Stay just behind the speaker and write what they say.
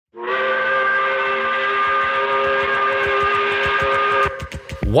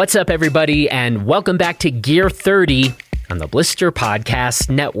What's up, everybody, and welcome back to Gear 30 on the Blister Podcast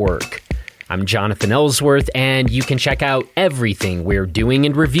Network. I'm Jonathan Ellsworth, and you can check out everything we're doing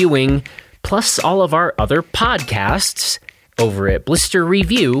and reviewing, plus all of our other podcasts, over at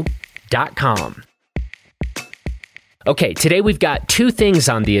blisterreview.com. Okay, today we've got two things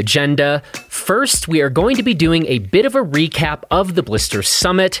on the agenda. First, we are going to be doing a bit of a recap of the Blister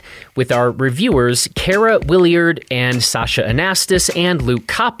Summit with our reviewers, Kara Williard and Sasha Anastas and Luke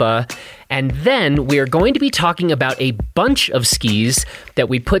Kappa. And then we are going to be talking about a bunch of skis that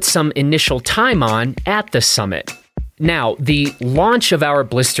we put some initial time on at the summit. Now, the launch of our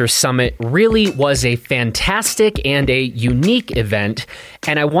Blister Summit really was a fantastic and a unique event,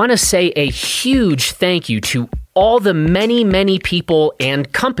 and I want to say a huge thank you to all the many people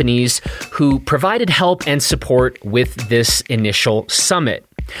and companies who provided help and support with this initial summit.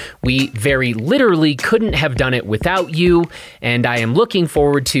 We very literally couldn't have done it without you, and I am looking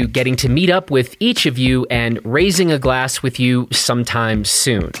forward to getting to meet up with each of you and raising a glass with you sometime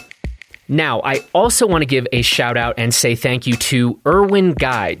soon. Now, I also want to give a shout out and say thank you to Irwin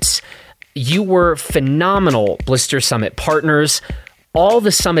Guides. You were phenomenal Blister Summit partners. All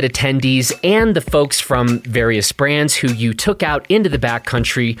the summit attendees and the folks from various brands who you took out into the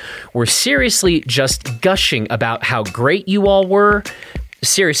backcountry were seriously just gushing about how great you all were.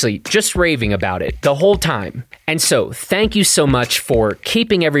 Seriously, just raving about it the whole time. And so, thank you so much for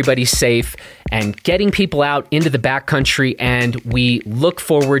keeping everybody safe and getting people out into the backcountry, and we look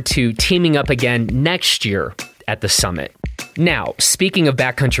forward to teaming up again next year at the summit. Now, speaking of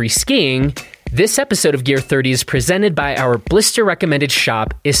backcountry skiing, this episode of Gear 30 is presented by our Blister recommended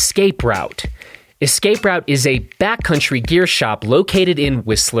shop, Escape Route. Escape Route is a backcountry gear shop located in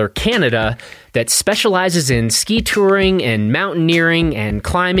Whistler, Canada, that specializes in ski touring and mountaineering and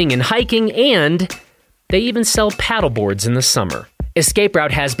climbing and hiking, and they even sell paddleboards in the summer. Escape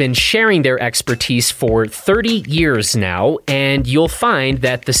Route has been sharing their expertise for 30 years now, and you'll find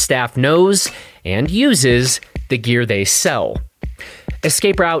that the staff knows and uses the gear they sell.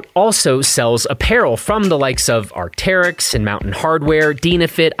 Escape Route also sells apparel from the likes of Arc'teryx and Mountain Hardwear,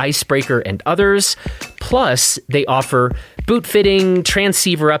 Dynafit, Icebreaker, and others. Plus, they offer boot fitting,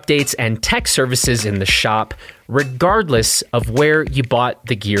 transceiver updates, and tech services in the shop, regardless of where you bought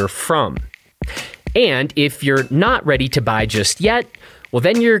the gear from. And if you're not ready to buy just yet, well,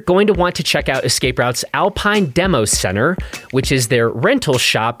 then you're going to want to check out Escape Route's Alpine Demo Center, which is their rental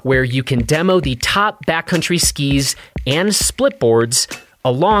shop where you can demo the top backcountry skis and splitboards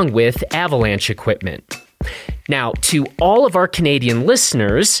along with avalanche equipment. Now, to all of our Canadian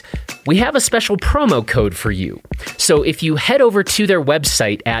listeners, we have a special promo code for you. So if you head over to their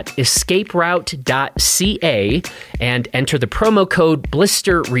website at escaperoute.ca and enter the promo code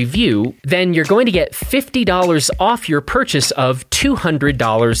Blister Review, then you're going to get $50 off your purchase of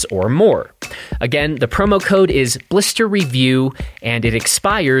 $200 or more. Again, the promo code is Blister Review, and it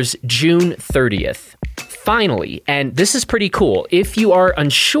expires June 30th. Finally, and this is pretty cool, if you are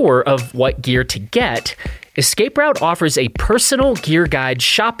unsure of what gear to get, Escape Route offers a personal gear guide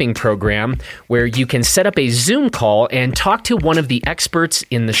shopping program where you can set up a Zoom call and talk to one of the experts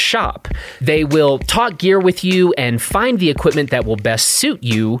in the shop. They will talk gear with you and find the equipment that will best suit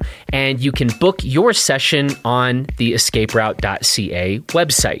you, and you can book your session on the escaperoute.ca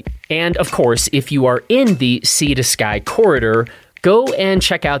website. And of course, if you are in the Sea to Sky corridor, go and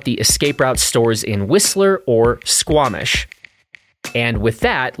check out the Escape Route stores in Whistler or Squamish. And with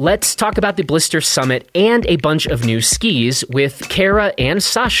that, let's talk about the Blister Summit and a bunch of new skis with Kara and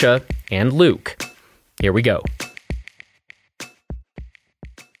Sasha and Luke. Here we go.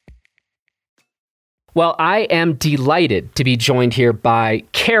 Well, I am delighted to be joined here by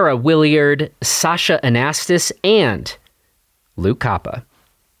Kara Williard, Sasha Anastas, and Luke Kappa,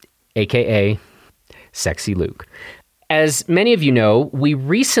 aka Sexy Luke. As many of you know, we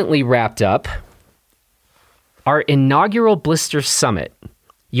recently wrapped up our inaugural Blister Summit.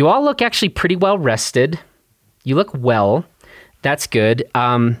 You all look actually pretty well rested. You look well. That's good.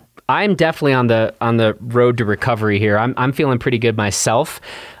 I'm definitely on the road to recovery here. I'm feeling pretty good myself.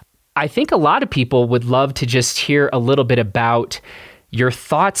 I think a lot of people would love to just hear a little bit about your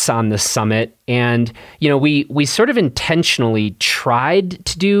thoughts on the summit. And, you know, we sort of intentionally tried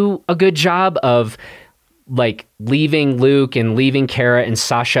to do a good job of like leaving Luke and leaving Kara and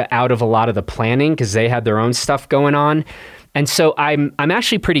Sasha out of a lot of the planning because they had their own stuff going on. And so I'm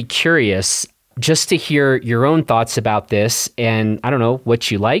actually pretty curious just to hear your own thoughts about this, and I don't know what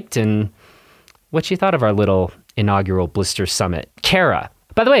you liked and what you thought of our little inaugural Blister Summit. Kara,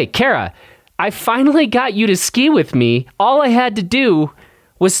 by the way, Kara, I finally got you to ski with me. All I had to do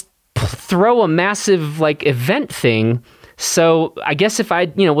was throw a massive like event thing So I guess if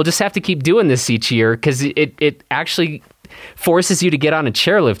we'll just have to keep doing this each year because it actually forces you to get on a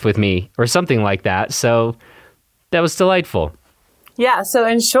chairlift with me or something like that. So that was delightful. Yeah, so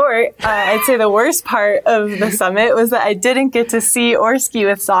in short, I'd say the worst part of the summit was that I didn't get to see or ski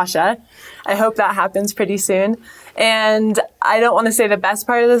with Sasha. I hope that happens pretty soon. And I don't want to say the best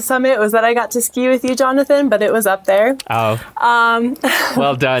part of the summit was that I got to ski with you, Jonathan, but it was up there. Oh.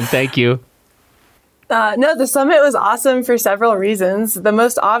 Well done. Thank you. No, the summit was awesome for several reasons. The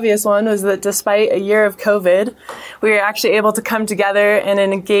most obvious one was that despite a year of COVID, we were actually able to come together and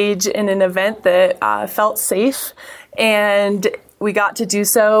engage in an event that felt safe. And we got to do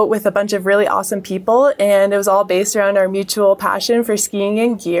so with a bunch of really awesome people, and it was all based around our mutual passion for skiing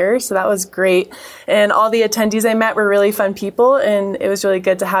and gear. So that was great. And all the attendees I met were really fun people, and it was really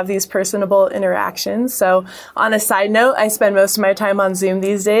good to have these personable interactions. So on a side note, I spend most of my time on Zoom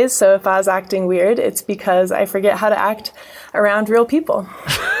these days. So if I was acting weird, it's because I forget how to act around real people.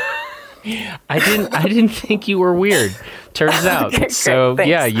 I didn't think you were weird. Turns out. Okay, so great,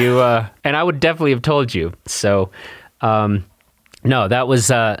 yeah, you and I would definitely have told you. So no, that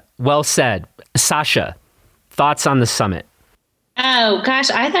was well said. Sasha, thoughts on the summit? Oh, gosh,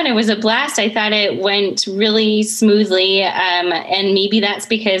 I thought it was a blast. I thought it went really smoothly. And maybe that's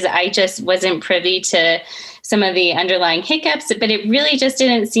because I just wasn't privy to some of the underlying hiccups, but it really just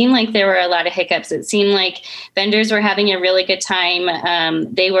didn't seem like there were a lot of hiccups. It seemed like vendors were having a really good time.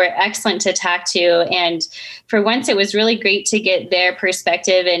 They were excellent to talk to. And for once, it was really great to get their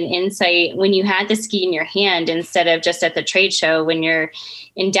perspective and insight when you had the ski in your hand instead of just at the trade show when you're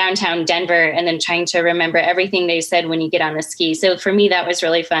in downtown Denver and then trying to remember everything they said when you get on the ski. So for me, that was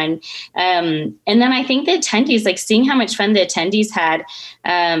really fun. And then I think the attendees, like seeing how much fun the attendees had,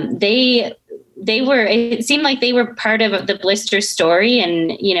 it seemed like they were part of the Blister story.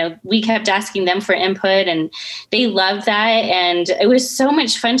 And, we kept asking them for input and they loved that. And it was so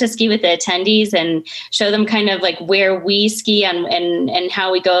much fun to ski with the attendees and show them kind of like where we ski and how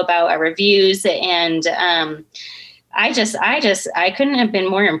we go about our reviews. And, I couldn't have been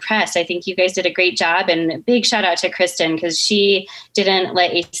more impressed. I think you guys did a great job, and a big shout out to Kristen because she didn't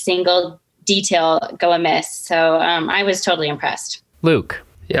let a single detail go amiss. So I was totally impressed. Luke.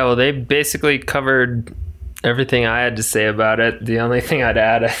 Yeah, well, they basically covered everything I had to say about it. The only thing I'd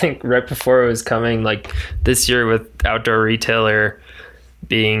add, I think right before it was coming, like this year with Outdoor Retailer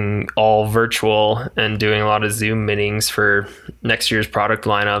being all virtual and doing a lot of Zoom meetings for next year's product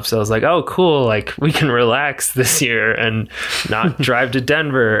lineup. So I was like, oh, cool. Like we can relax this year and not drive to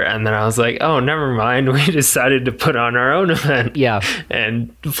Denver. And then I was like, oh, never mind. We decided to put on our own event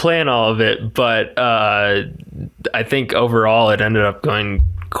and plan all of it. But I think overall it ended up going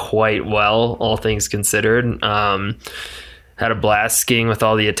quite well, all things considered. Had a blast skiing with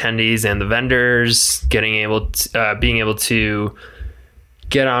all the attendees and the vendors, being able to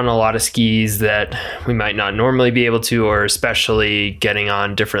get on a lot of skis that we might not normally be able to, or especially getting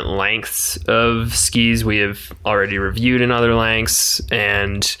on different lengths of skis we have already reviewed in other lengths,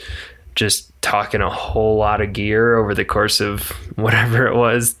 and just talking a whole lot of gear over the course of whatever it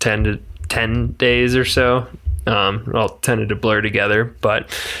was, 10 days or so. All tended to blur together, but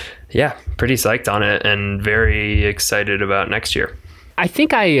yeah, pretty psyched on it and very excited about next year. I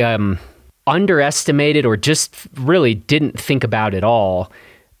think I underestimated or just really didn't think about it all.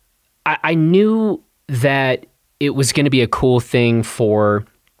 I knew that it was going to be a cool thing for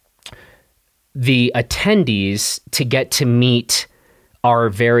the attendees to get to meet our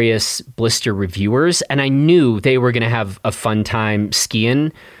various Blister reviewers, and I knew they were going to have a fun time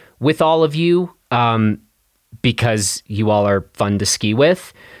skiing with all of you because you all are fun to ski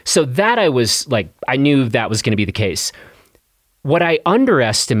with. So that I knew that was going to be the case. What I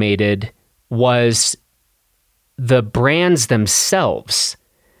underestimated was the brands themselves,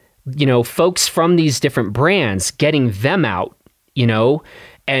 folks from these different brands, getting them out,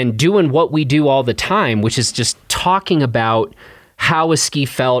 and doing what we do all the time, which is just talking about how a ski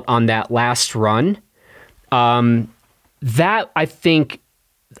felt on that last run. That I think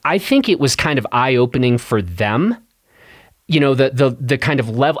it was kind of eye-opening for them, the kind of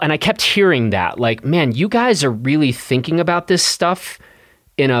level. And I kept hearing that, like, man, you guys are really thinking about this stuff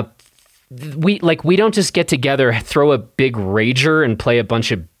we don't just get together, throw a big rager and play a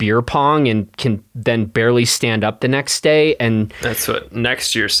bunch of beer pong and can then barely stand up the next day. And that's what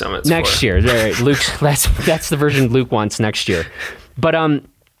next year's summit's next for. year. Right, Luke, that's the version Luke wants next year. But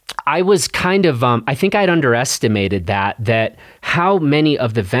I was kind of I think I'd underestimated that how many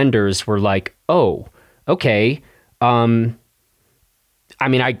of the vendors were like, oh, okay. I mean,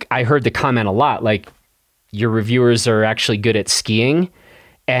 I heard the comment a lot, like, your reviewers are actually good at skiing.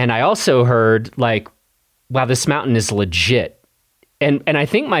 And I also heard, like, wow, this mountain is legit. And I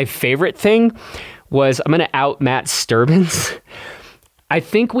think my favorite thing was, I'm going to out Matt Sturbins. I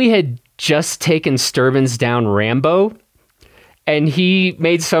think we had just taken Sturbins down Rambo, and he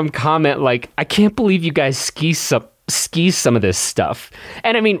made some comment like, I can't believe you guys ski some of this stuff.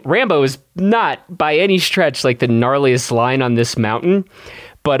 And I mean, Rambo is not by any stretch like the gnarliest line on this mountain,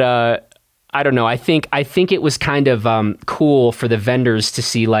 but I don't know. I think it was kind of cool for the vendors to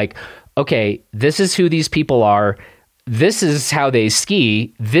see like, okay, this is who these people are. This is how they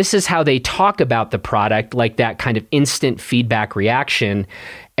ski. This is how they talk about the product, like that kind of instant feedback reaction.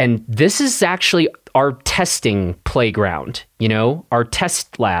 And this is actually our testing playground, you know, our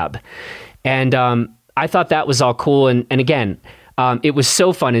test lab. And I thought that was all cool. And again, it was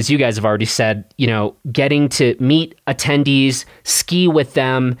so fun, as you guys have already said, you know, getting to meet attendees, ski with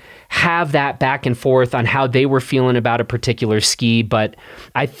them, have that back and forth on how they were feeling about a particular ski. But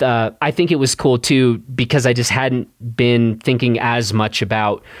I think it was cool too, because I just hadn't been thinking as much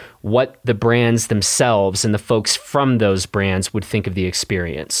about what the brands themselves and the folks from those brands would think of the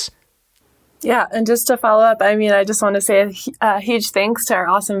experience. Yeah, and just to follow up, I mean, I just want to say a huge thanks to our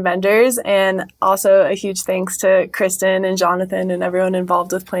awesome vendors, and also a huge thanks to Kristen and Jonathan and everyone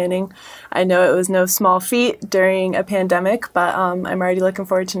involved with planning. I know it was no small feat during a pandemic, but I'm already looking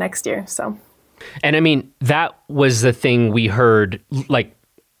forward to next year. So, and I mean, that was the thing we heard, like,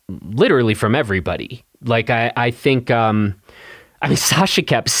 literally from everybody. Like, I think, I mean, Sasha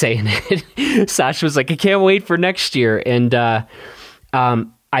kept saying it. Sasha was like, I can't wait for next year. And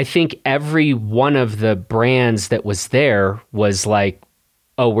I think every one of the brands that was there was like,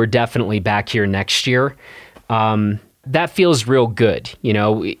 oh, we're definitely back here next year. That feels real good. You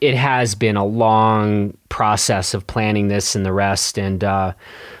know, it has been a long process of planning this and the rest. And I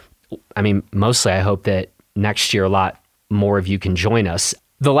mean, mostly I hope that next year a lot more of you can join us.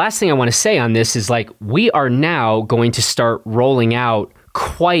 The last thing I want to say on this is like, we are now going to start rolling out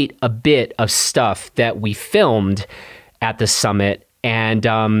quite a bit of stuff that we filmed at the summit. And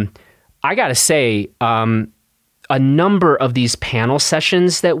I got to say, a number of these panel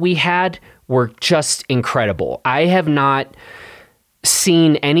sessions that we had were just incredible. I have not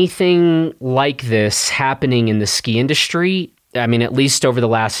seen anything like this happening in the ski industry. I mean, at least over the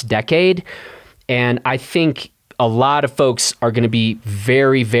last decade. And I think a lot of folks are going to be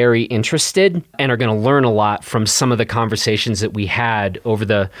very, very interested and are going to learn a lot from some of the conversations that we had over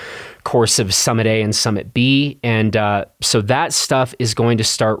the course of Summit A and Summit B. And so that stuff is going to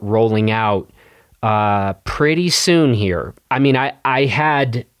start rolling out pretty soon here. I mean, I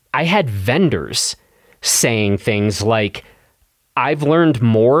had vendors saying things like, I've learned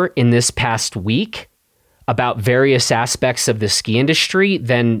more in this past week about various aspects of the ski industry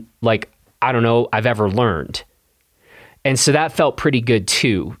than, like, I don't know, I've ever learned. And so that felt pretty good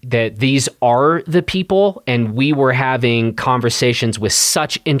too, that these are the people, and we were having conversations with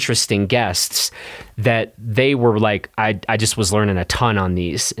such interesting guests that they were like, I just was learning a ton on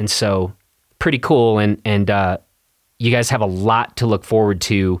these. And so pretty cool. And you guys have a lot to look forward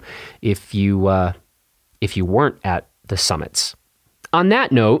to if you weren't at the summits. On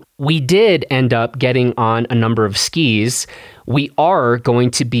that note, we did end up getting on a number of skis. We are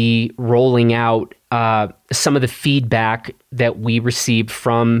going to be rolling out some of the feedback that we received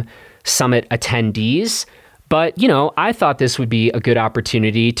from Summit attendees. But, you know, I thought this would be a good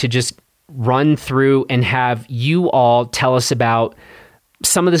opportunity to just run through and have you all tell us about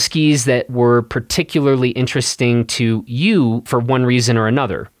some of the skis that were particularly interesting to you for one reason or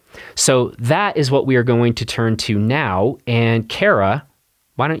another. So that is what we are going to turn to now. And Kara,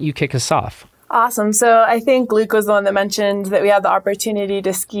 why don't you kick us off? Awesome. So I think Luke was the one that mentioned that we had the opportunity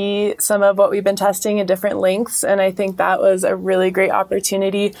to ski some of what we've been testing in different lengths. And I think that was a really great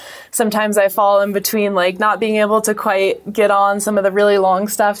opportunity. Sometimes I fall in between, like, not being able to quite get on some of the really long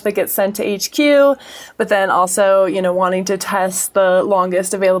stuff that gets sent to HQ, but then also, you know, wanting to test the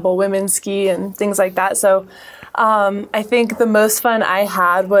longest available women's ski and things like that. So I think the most fun I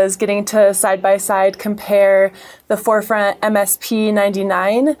had was getting to side-by-side compare the Forefront MSP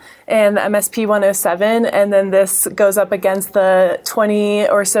 99 and the MSP 107, and then this goes up against the 20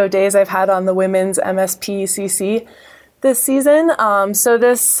 or so days I've had on the women's MSP CC this season. So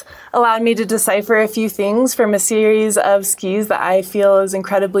this allowed me to decipher a few things from a series of skis that I feel is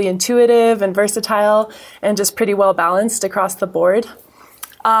incredibly intuitive and versatile and just pretty well balanced across the board.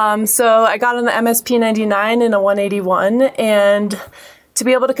 So I got on the MSP 99 in a 181, and to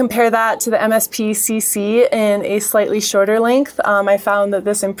be able to compare that to the MSP CC in a slightly shorter length, I found that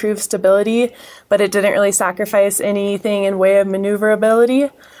this improved stability, but it didn't really sacrifice anything in way of maneuverability.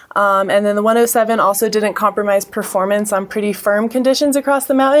 And then the 107 also didn't compromise performance on pretty firm conditions across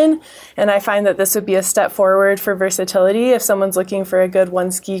the mountain. And I find that this would be a step forward for versatility if someone's looking for a good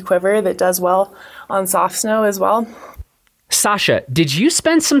one ski quiver that does well on soft snow as well. Sasha, did you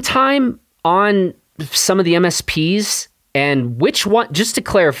spend some time on some of the MSPs? And which one, just to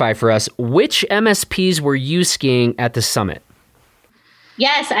clarify for us, which MSPs were you skiing at the summit?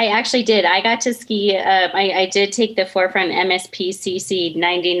 Yes, I actually did. I got to ski. I did take the Forefront MSP CC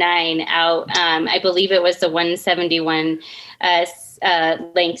 99 out. I believe it was the 171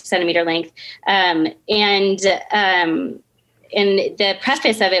 centimeter length. And the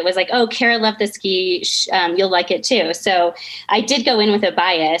preface of it was like, oh, Kara loved the ski. You'll like it too. So I did go in with a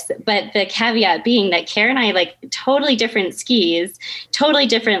bias, but the caveat being that Kara and I like totally different skis, totally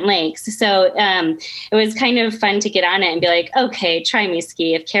different lengths. So it was kind of fun to get on it and be like, okay, try me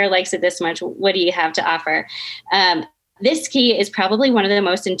ski. If Kara likes it this much, what do you have to offer? This ski is probably one of the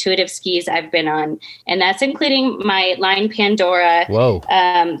most intuitive skis I've been on. And that's including my Line Pandora. Whoa.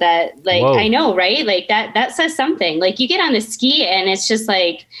 Whoa. I know, right? Like that says something. Like you get on the ski and it's just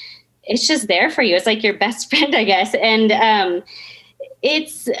like, it's just there for you. It's like your best friend, I guess. And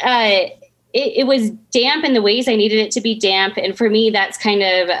it was damp in the ways I needed it to be damp. And for me, that's kind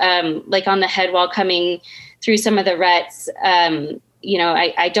of like on the head wall coming through some of the ruts.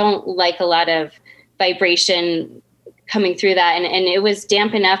 I don't like a lot of vibration coming through that. And it was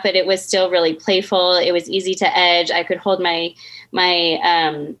damp enough, but it was still really playful. It was easy to edge. I could hold my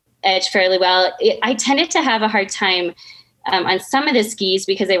edge fairly well. I tended to have a hard time on some of the skis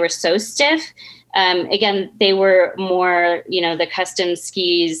because they were so stiff. Again, they were more, the custom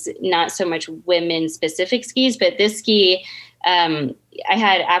skis, not so much women specific skis, but this ski, I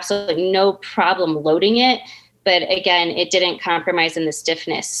had absolutely no problem loading it. But again, it didn't compromise in the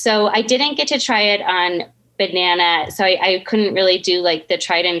stiffness. So I didn't get to try it on Banana. So I couldn't really do like the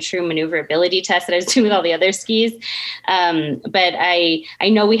tried and true maneuverability test that I was doing with all the other skis. But I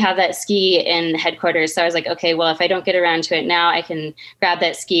know we have that ski in headquarters. So I was like, okay, well, if I don't get around to it now, I can grab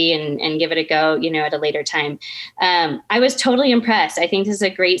that ski and give it a go, at a later time. I was totally impressed. I think this is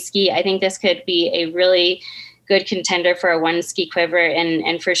a great ski. I think this could be a really good contender for a one ski quiver.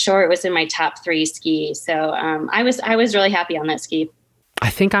 And for sure, it was in my top 3 ski. So I was really happy on that ski. I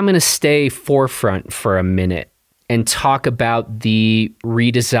think I'm going to stay Forefront for a minute and talk about the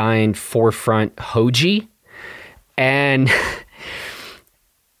redesigned Forefront Hoji. And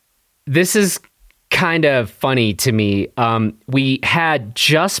this is kind of funny to me. We had,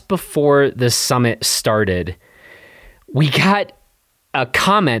 just before the summit started, we got a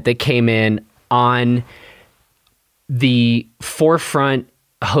comment that came in on the Forefront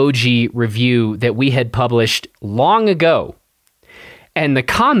Hoji review that we had published long ago. And the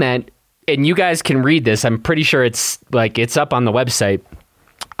comment, and you guys can read this, I'm pretty sure it's up on the website.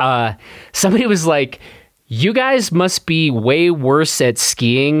 Somebody was like, you guys must be way worse at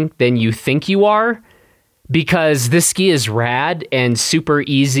skiing than you think you are, because this ski is rad and super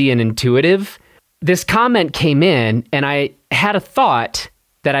easy and intuitive. This comment came in, and I had a thought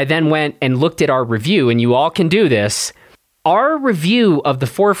that I then went and looked at our review, and you all can do this. Our review of the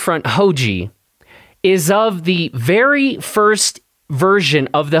Forefront Hoji is of the very first version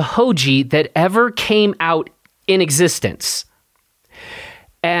of the Hoji that ever came out in existence.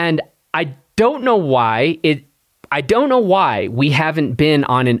 And I don't know why we haven't been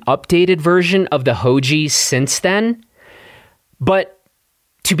on an updated version of the Hoji since then. But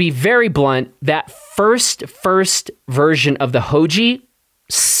to be very blunt, that first version of the Hoji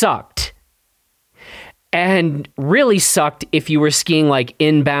sucked. And really sucked if you were skiing like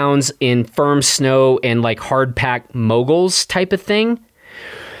inbounds in firm snow and like hard pack moguls type of thing.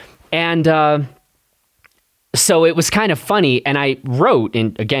 And so it was kind of funny. And I wrote,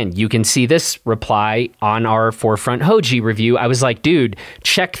 and again, you can see this reply on our Forefront Hoji review. I was like, dude,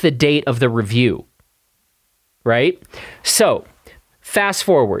 check the date of the review. Right? So fast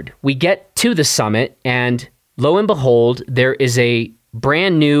forward, we get to the summit, and lo and behold, there is a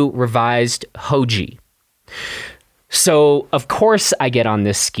brand new revised Hoji. So, of course, I get on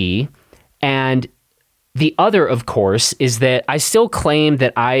this ski, and the other, of course, is that I still claim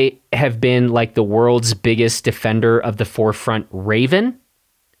that I have been like the world's biggest defender of the Forefront Raven,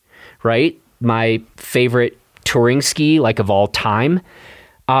 right? My favorite touring ski, like of all time.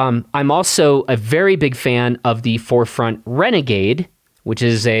 I'm also a very big fan of the Forefront Renegade, which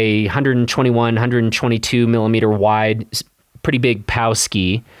is a 121, 122 millimeter wide, pretty big POW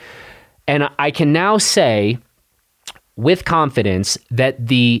ski. And I can now say with confidence that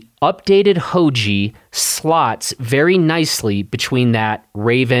the updated Hoji slots very nicely between that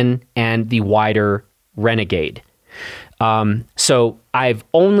Raven and the wider Renegade. So I've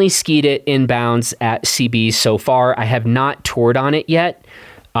only skied it inbounds at CB so far. I have not toured on it yet.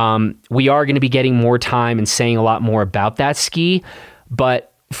 We are going to be getting more time and saying a lot more about that ski.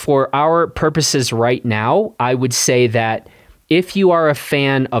 But for our purposes right now, I would say that if you are a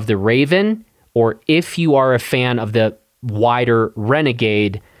fan of the Raven, or if you are a fan of the wider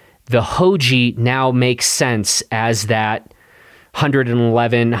Renegade, the Hoji now makes sense as that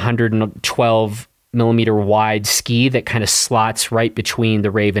 111, 112 millimeter wide ski that kind of slots right between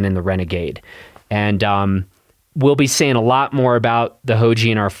the Raven and the Renegade. And we'll be saying a lot more about the Hoji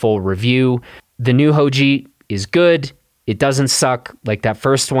in our full review. The new Hoji is good. It doesn't suck like that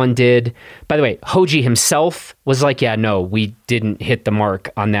first one did. By the way, Hoji himself was like, yeah, no, we didn't hit the mark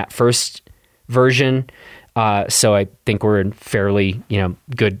on that first version. So I think we're in fairly,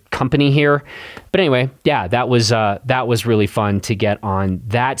 good company here. But anyway, yeah, that was really fun to get on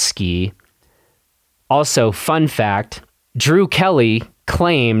that ski. Also, fun fact, Drew Kelly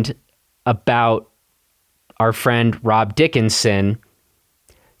claimed about our friend Rob Dickinson,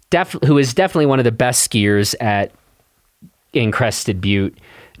 who is definitely one of the best skiers in Crested Butte.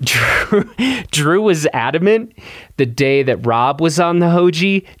 Drew was adamant the day that Rob was on the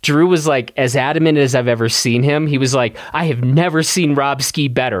Hoji. Drew was like as adamant as I've ever seen him. He was like, I have never seen Rob ski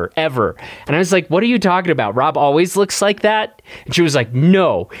better, ever. And I was like, what are you talking about? Rob always looks like that? And she was like,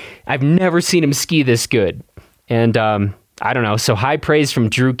 no, I've never seen him ski this good. And I don't know. So high praise from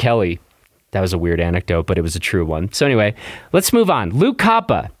Drew Kelly. That was a weird anecdote, but it was a true one. So anyway, let's move on. Luke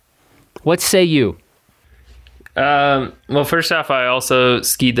Koppa, what say you? Well, first off, I also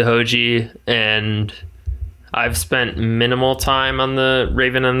skied the Hoji, and I've spent minimal time on the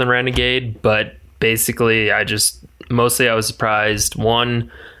Raven and the Renegade, but basically I was surprised, one,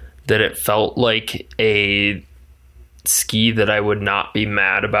 that it felt like a ski that I would not be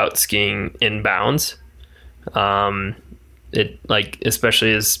mad about skiing inbounds.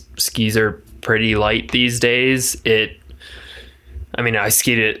 Especially as skis are pretty light these days, I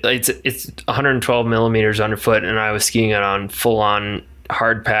skied it. It's 112 millimeters underfoot, and I was skiing it on full-on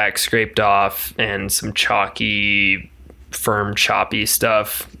hard pack, scraped off, and some chalky, firm, choppy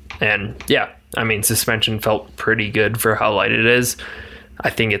stuff. And yeah, suspension felt pretty good for how light it is. I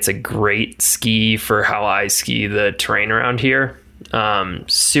think it's a great ski for how I ski the terrain around here.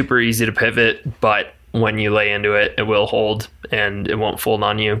 Super easy to pivot, but when you lay into it, it will hold, and it won't fold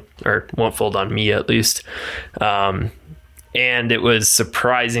on you, or won't fold on me at least. And it was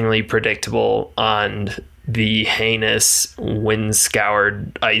surprisingly predictable on the heinous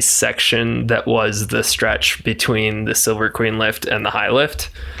wind-scoured ice section that was the stretch between the Silver Queen lift and the high lift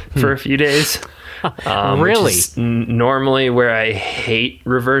for a few days. Really? Which is normally where I hate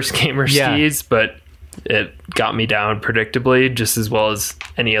reverse gamer skis, but it got me down predictably just as well as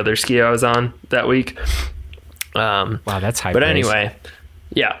any other ski I was on that week. Wow, that's high But praise. anyway,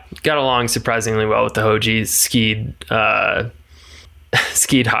 yeah, got along surprisingly well with the Hoji.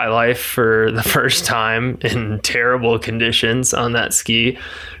 Skied High Life for the first time in terrible conditions on that ski,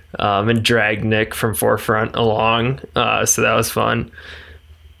 and dragged Nick from Forefront along. So that was fun.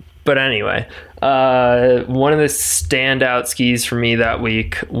 But anyway, one of the standout skis for me that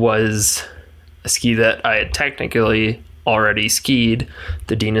week was a ski that I had technically already skied,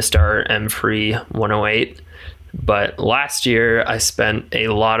 the Dynastar M-Free 108. But last year, I spent a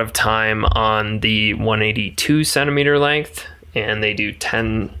lot of time on the 182 centimeter length, and they do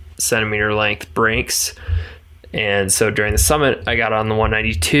 10 centimeter length brakes. And so during the summit, I got on the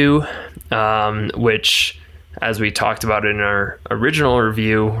 192, which, as we talked about in our original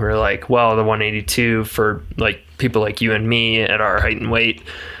review, we're like, well, the 182 for like people like you and me at our height and weight,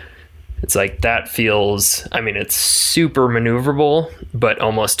 it's like that feels, it's super maneuverable, but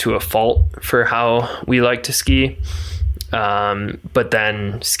almost to a fault for how we like to ski. But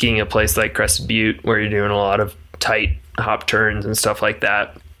then skiing a place like Crested Butte, where you're doing a lot of tight hop turns and stuff like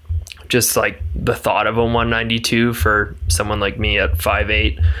that, just like the thought of a 192 for someone like me at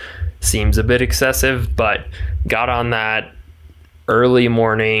 5'8" seems a bit excessive, but got on that early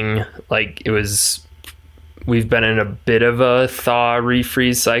morning. We've been in a bit of a thaw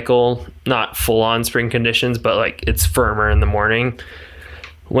refreeze cycle, not full on spring conditions, but it's firmer in the morning.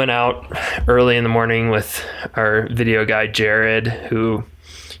 Went out early in the morning with our video guy, Jared, who,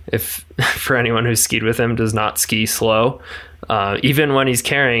 if for anyone who's skied with him, does not ski slow. Even when he's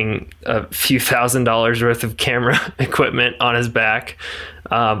carrying a few $1,000s worth of camera equipment on his back.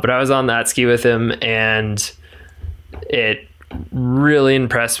 But I was on that ski with him, and it really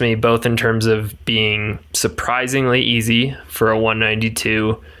impressed me, both in terms of being surprisingly easy for a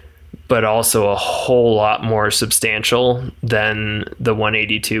 192, but also a whole lot more substantial than the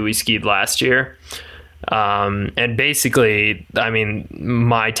 182 we skied last year. And basically, I mean,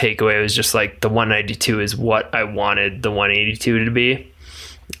 my takeaway was just like the 192 is what I wanted the 182 to be.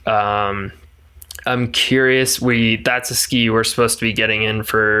 I'm curious, that's a ski we're supposed to be getting in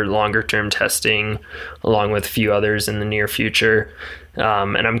for longer term testing, along with a few others in the near future.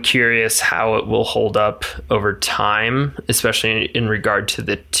 And I'm curious how it will hold up over time, especially in regard to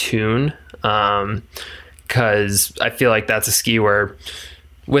the tune. Because I feel like that's a ski where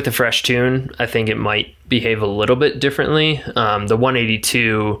with a fresh tune, I think it might behave a little bit differently. The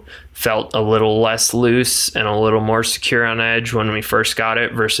 182 felt a little less loose and a little more secure on edge when we first got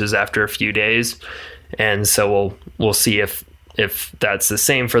it versus after a few days. And so we'll see if that's the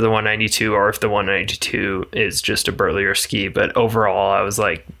same for the 192 or if the 192 is just a burlier ski. But overall, I was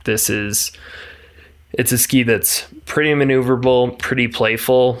like, it's a ski that's pretty maneuverable, pretty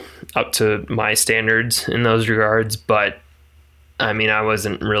playful up to my standards in those regards. But I mean, I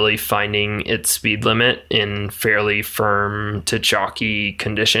wasn't really finding its speed limit in fairly firm to chalky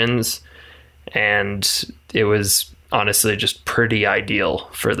conditions. And it was honestly just pretty ideal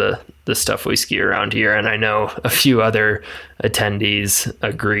for the stuff we ski around here. And I know a few other attendees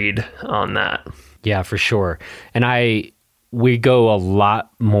agreed on that. Yeah, for sure. And we go a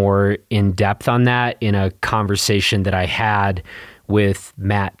lot more in depth on that in a conversation that I had with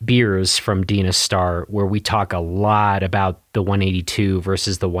Matt Beers from Dina Star, where we talk a lot about the 182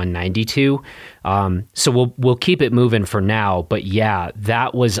 versus the 192. So we'll keep it moving for now. But yeah,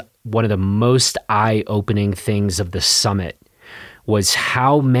 that was one of the most eye-opening things of the summit, was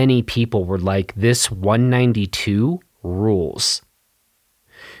how many people were like, this 192 rules.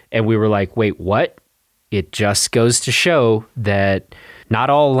 And we were like, wait, what? It just goes to show that not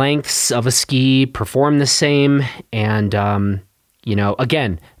all lengths of a ski perform the same. And,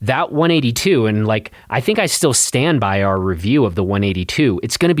 again, that 182, and like, I think I still stand by our review of the 182.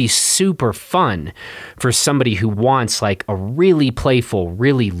 It's going to be super fun for somebody who wants like a really playful,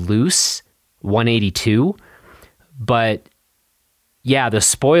 really loose 182. But yeah, the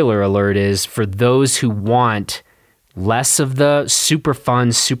spoiler alert is for those who want less of the super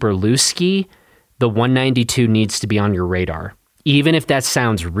fun, super loose ski, the 192 needs to be on your radar. Even if that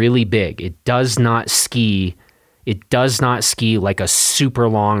sounds really big, it does not ski like a super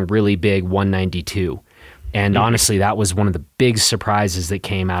long, really big 192. And honestly, that was one of the big surprises that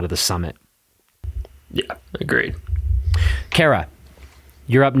came out of the summit. Yeah, agreed. Kara,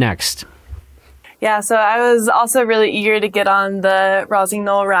 you're up next. Yeah, so I was also really eager to get on the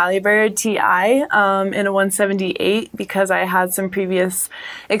Rossignol Rallybird TI in a 178 because I had some previous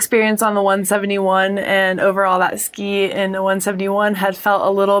experience on the 171, and overall that ski in a 171 had felt a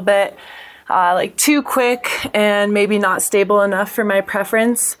little bit like too quick and maybe not stable enough for my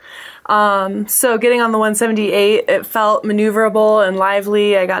preference. So getting on the 178, it felt maneuverable and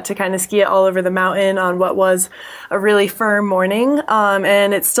lively. I got to kind of ski it all over the mountain on what was a really firm morning,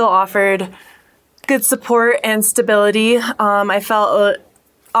 and it still offered good support and stability. I felt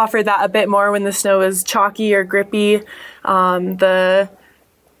offered that a bit more when the snow was chalky or grippy. The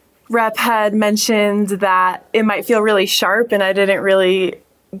rep had mentioned that it might feel really sharp, and I didn't really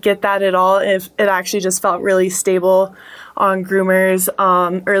get that at all. It actually just felt really stable on groomers,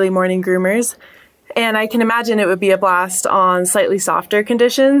 early morning groomers. And I can imagine it would be a blast on slightly softer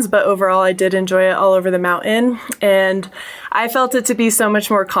conditions, but overall I did enjoy it all over the mountain. And I felt it to be so much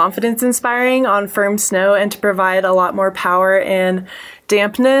more confidence inspiring on firm snow and to provide a lot more power and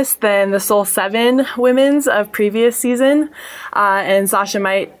dampness than the Soul 7 women's of previous season. And Sasha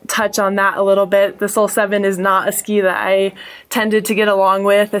might touch on that a little bit. The Soul 7 is not a ski that I tended to get along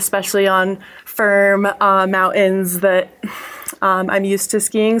with, especially on firm mountains that I'm used to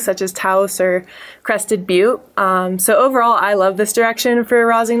skiing, such as Taos or Crested Butte. So overall, I love this direction for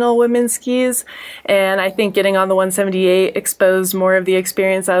Rossignol women's skis. And I think getting on the 178 exposed more of the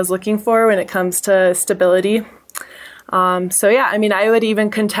experience I was looking for when it comes to stability. So yeah, I mean, I would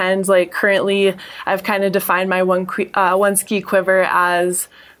even contend, like, currently I've kind of defined my one ski quiver as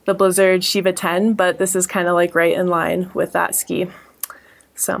the Blizzard Shiva 10, but this is kind of like right in line with that ski.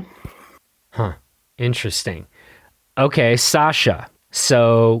 So. Interesting. Okay, Sasha.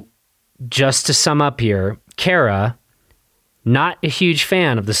 So just to sum up here, Kara, not a huge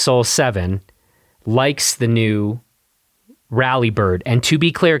fan of the Soul 7, likes the new Rallybird. And to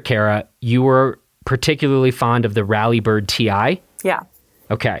be clear, Kara, you were particularly fond of the Rallybird TI? Yeah.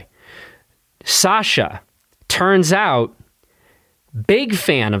 Okay. Sasha, turns out, big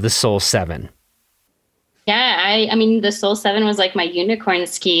fan of the Soul 7. Yeah, I mean, the Soul 7 was like my unicorn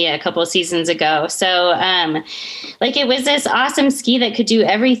ski a couple of seasons ago. So, like, it was this awesome ski that could do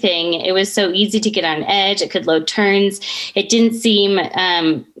everything. It was so easy to get on edge. It could load turns. It didn't seem,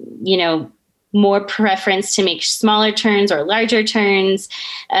 more preference to make smaller turns or larger turns.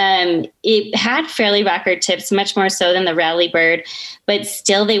 It had fairly rocker tips, much more so than the Rally Bird, but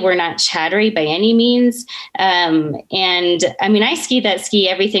still they were not chattery by any means. And I mean, I skied that ski,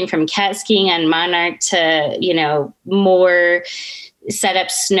 everything from cat skiing on Monarch to, more set up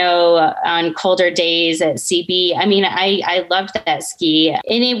snow on colder days at CB. I mean, I loved that ski,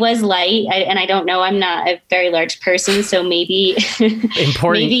 and it was light. And I don't know, I'm not a very large person, so maybe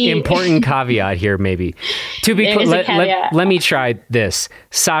important caveat here. Maybe to be clear, let me try this.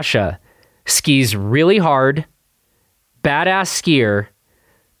 Sasha skis really hard, badass skier,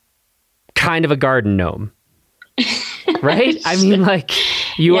 kind of a garden gnome. Right? I mean, like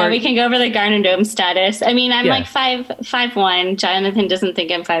you are. We can go over the Garden Dome status. I mean, I'm like 5'1". Jonathan doesn't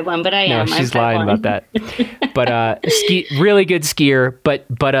think I'm 5'1", but I am. No, she's lying about that. But really good skier,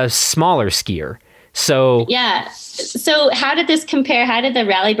 but a smaller skier. So yeah. So how did this compare? How did the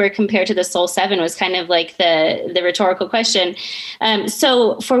Rally Bird compare to the Soul 7 was kind of like the rhetorical question.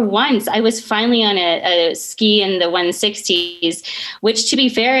 So for once, I was finally on a ski in the 160s, which to be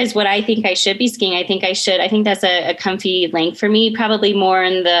fair is what I think I should be skiing. I think that's a comfy length for me, probably more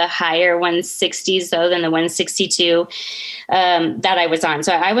in the higher 160s though than the 162 that I was on.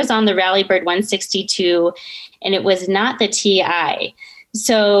 So I was on the Rally Bird 162, and it was not the TI.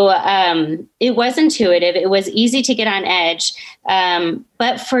 So it was intuitive. It was easy to get on edge.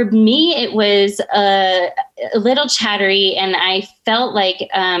 But for me, it was a little chattery. And I felt like,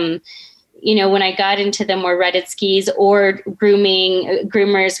 when I got into the more rutted skis or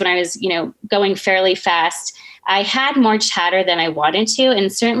groomers, when I was, going fairly fast, I had more chatter than I wanted to, and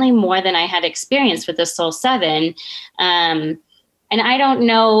certainly more than I had experienced with the Soul 7. And I don't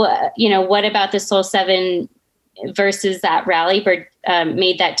know, what about the Soul 7 versus that Rally Bird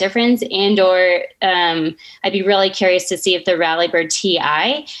made that difference, or I'd be really curious to see if the Rally Bird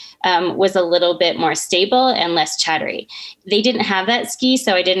TI was a little bit more stable and less chattery. They didn't have that ski,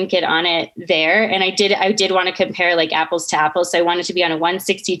 so I didn't get on it there. And I did want to compare like apples to apples. So I wanted to be on a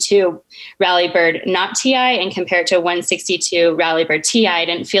 162 Rally Bird, not TI, and compare it to a 162 Rally Bird TI. I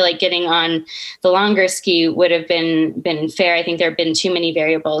didn't feel like getting on the longer ski would have been fair. I think there have been too many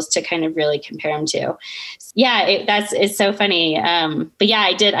variables to kind of really compare them to. Yeah, it's so funny. But yeah,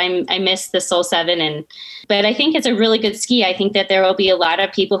 I missed the Soul 7, but I think it's a really good ski. I think that there will be a lot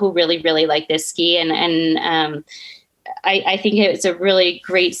of people who really, really like this ski, and I think it's a really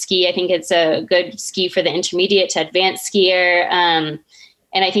great ski. I think it's a good ski for the intermediate to advanced skier.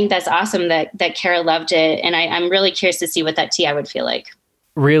 And I think that's awesome that Kara loved it. And I'm really curious to see what that TI would feel like.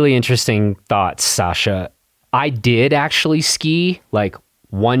 Really interesting thoughts, Sasha. I did actually ski. Like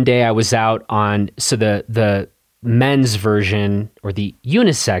one day I was out on, so the men's version or the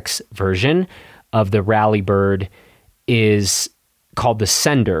unisex version of the Rally Bird is called the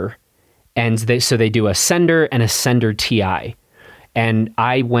Sender. And they do a Sender and a Sender TI. And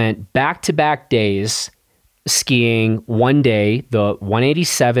I went back-to-back days skiing one day, the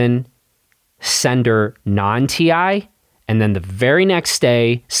 187 Sender non-TI, and then the very next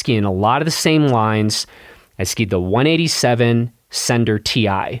day skiing a lot of the same lines. I skied the 187 Sender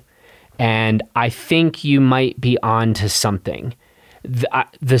TI. And I think you might be on to something.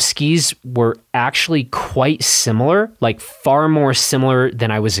 The skis were actually quite similar, like far more similar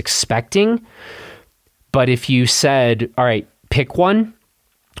than I was expecting. But if you said, all right, pick one,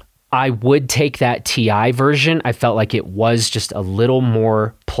 I would take that TI version. I felt like it was just a little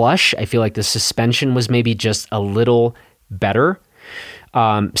more plush. I feel like the suspension was maybe just a little better.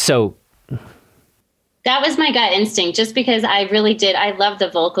 So that was my gut instinct, just because I really did. I love the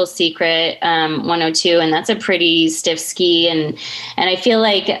Volcal Secret 102, and that's a pretty stiff ski. And I feel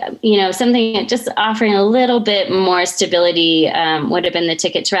like, something just offering a little bit more stability would have been the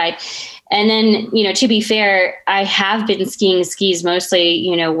ticket to ride. And then, to be fair, I have been skiing skis mostly,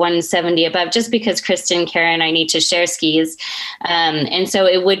 170 above, just because Kristen, Kara, and I need to share skis. And so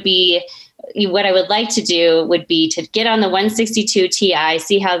it would be, what I would like to do would be to get on the 162 TI,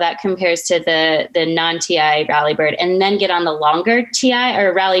 see how that compares to the non-TI Rally Bird, and then get on the longer TI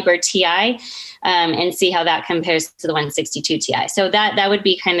or Rally Bird TI and see how that compares to the 162 TI. So that would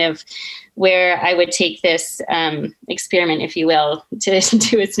be kind of where I would take this experiment, if you will, to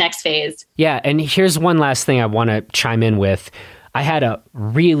its next phase. Yeah, and here's one last thing I want to chime in with. I had a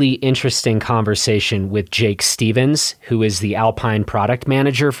really interesting conversation with Jake Stevens, who is the Alpine product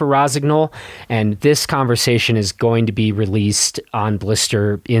manager for Rossignol. And this conversation is going to be released on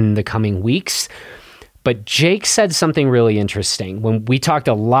Blister in the coming weeks. But Jake said something really interesting. When we talked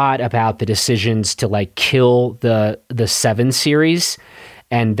a lot about the decisions to kill the 7 series,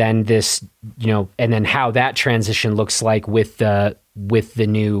 and then this, and then how that transition looks like with the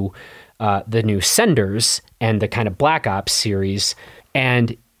new the new Senders and the kind of Black Ops series.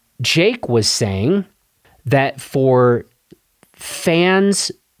 And Jake was saying that for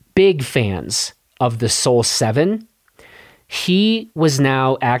fans, big fans of the Soul 7, he was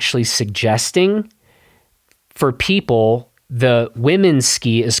now actually suggesting for people, the women's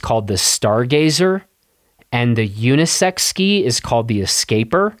ski is called the Stargazer and the unisex ski is called the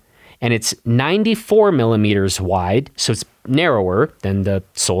Escaper. And it's 94 millimeters wide, so it's narrower than the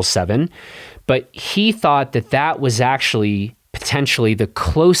Soul 7. But he thought that that was actually potentially the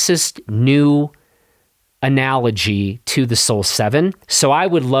closest new analogy to the Soul 7. So I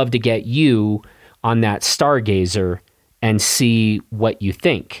would love to get you on that Stargazer and see what you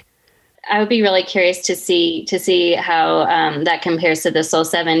think. I would be really curious to see how that compares to the Soul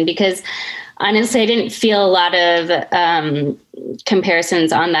 7, because honestly, I didn't feel a lot of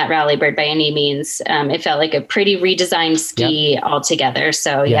comparisons on that Rally Bird by any means. It felt like a pretty redesigned ski altogether.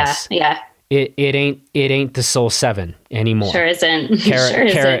 So yes. yeah. It ain't the Soul 7 anymore. Sure isn't.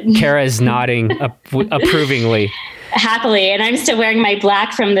 Kara is nodding approvingly. Happily, and I'm still wearing my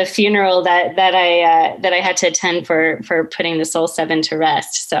black from the funeral that I had to attend for putting the Soul 7 to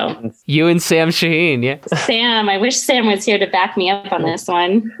rest. So you and Sam Shaheen, yeah. Sam, I wish Sam was here to back me up on this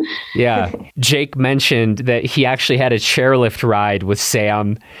one. Yeah, Jake mentioned that he actually had a chairlift ride with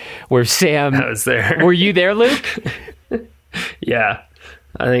Sam, where Sam. I was there. Were you there, Luke? Yeah,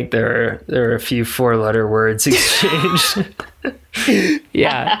 I think there were a few 4-letter words exchanged.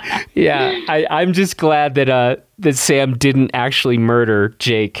 Yeah. I'm just glad that Sam didn't actually murder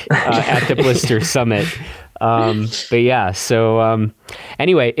Jake at the Blister Summit. But yeah, so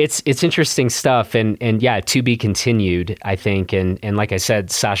anyway, it's interesting stuff, and yeah, to be continued, I think. And like I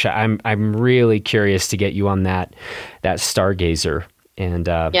said, Sasha, I'm really curious to get you on that Stargazer. And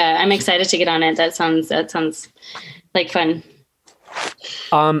yeah, I'm excited to get on it. That sounds like fun.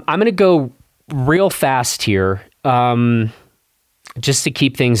 I'm gonna go real fast here. Just to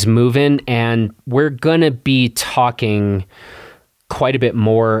keep things moving, and we're going to be talking quite a bit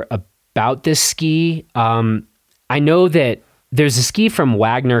more about this ski. I know that there's a ski from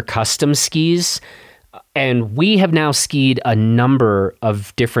Wagner Custom Skis, and we have now skied a number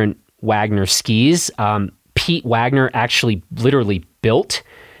of different Wagner skis. Pete Wagner actually literally built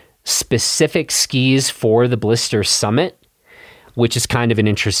specific skis for the Blister Summit, which is kind of an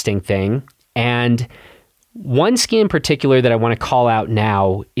interesting thing. And one ski in particular that I want to call out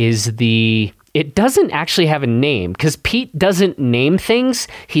now is it doesn't actually have a name, because Pete doesn't name things.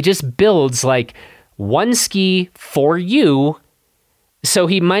 He just builds like one ski for you. So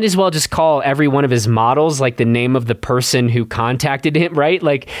he might as well just call every one of his models like the name of the person who contacted him, right?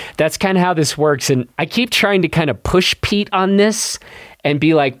 Like that's kind of how this works. And I keep trying to kind of push Pete on this and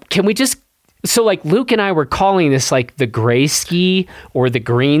be like, can we just, so like Luke and I were calling this like the gray ski or the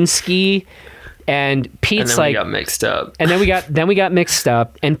green ski. And Pete's like, we got mixed up. And then we got mixed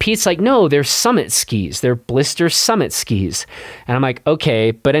up. And Pete's like, no, they're Summit skis. They're Blister Summit skis. And I'm like, okay,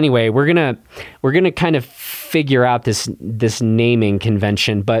 but anyway, we're gonna kind of figure out this naming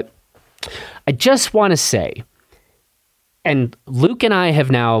convention. But I just want to say, and Luke and I have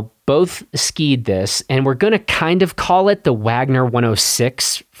now both skied this, and we're gonna kind of call it the Wagner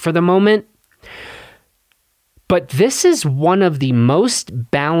 106 for the moment. But this is one of the most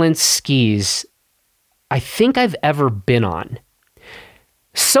balanced skis I think I've ever been on.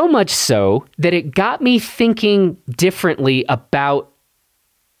 So much so that it got me thinking differently about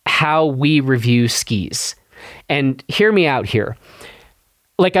how we review skis. And hear me out here.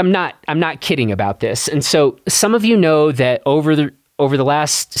 Like I'm not kidding about this. And so some of you know that over the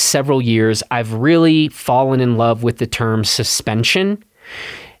last several years, I've really fallen in love with the term suspension.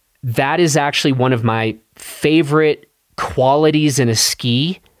 That is actually one of my favorite qualities in a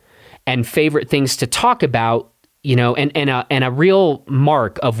ski and favorite things to talk about, you know, and a real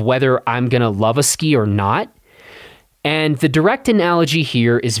mark of whether I'm going to love a ski or not. And the direct analogy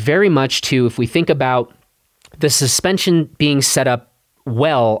here is very much to, if we think about the suspension being set up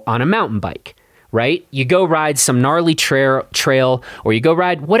well on a mountain bike, right? You go ride some gnarly trail, or you go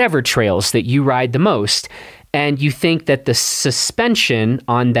ride whatever trails that you ride the most, and you think that the suspension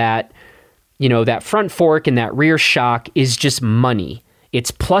on that, you know, that front fork and that rear shock is just money. It's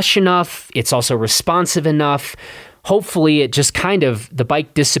plush enough. It's also responsive enough. Hopefully it just kind of, the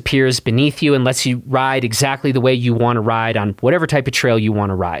bike disappears beneath you and lets you ride exactly the way you want to ride on whatever type of trail you want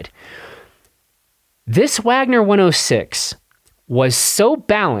to ride. This Wagner 106 was so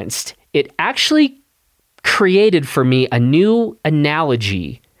balanced, it actually created for me a new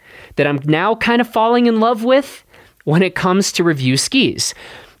analogy that I'm now kind of falling in love with when it comes to review skis.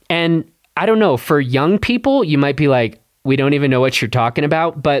 And I don't know, for young people, you might be like, we don't even know what you're talking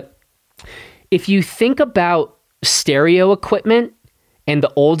about. But if you think about stereo equipment and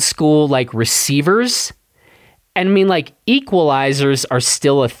the old school like receivers, and I mean like equalizers are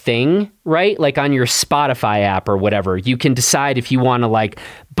still a thing, right? Like on your Spotify app or whatever, you can decide if you want to like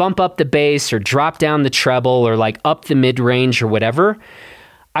bump up the bass or drop down the treble or like up the mid-range or whatever.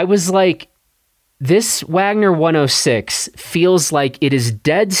 I was like, this Wagner 106 feels like it is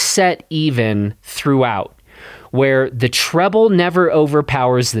dead set even throughout, where the treble never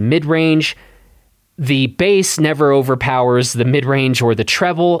overpowers the mid-range, the bass never overpowers the mid-range or the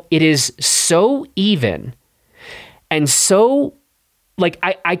treble. It is so even. And so, like,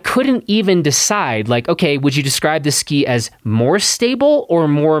 I couldn't even decide, like, okay, would you describe the ski as more stable or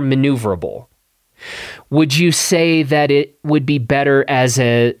more maneuverable? Would you say that it would be better as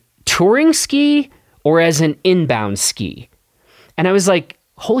a touring ski or as an inbound ski? And I was like,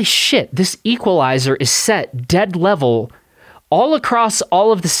 holy shit, this equalizer is set dead level all across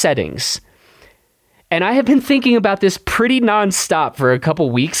all of the settings. And I have been thinking about this pretty nonstop for a couple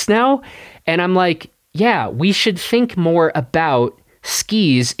weeks now. And I'm like, yeah, we should think more about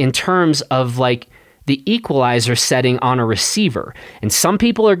skis in terms of like the equalizer setting on a receiver. And some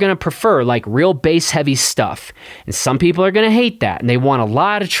people are going to prefer like real bass heavy stuff. And some people are going to hate that. And they want a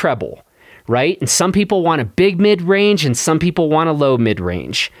lot of treble, right? And some people want a big mid range and some people want a low mid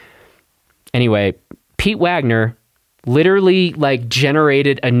range. Anyway, Pete Wagner literally like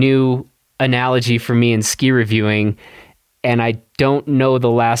generated a new analogy for me in ski reviewing. And I don't know the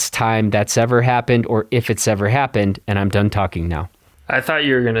last time that's ever happened or if it's ever happened. And I'm done talking now. I thought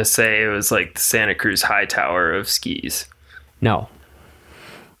you were going to say it was like the Santa Cruz High Tower of skis. No.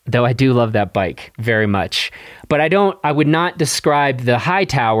 Though I do love that bike very much. But I would not describe the High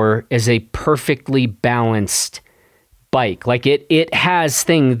Tower as a perfectly balanced bike. Like it has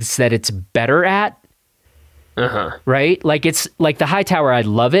things that it's better at. Right? Like it's like the High Tower, I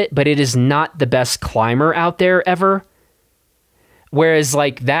love it, but it is not the best climber out there ever. Whereas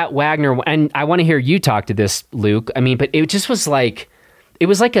like that Wagner, and I want to hear you talk to this, Luke. I mean, but it just was like, it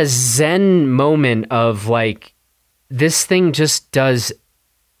was like a Zen moment of like, this thing just does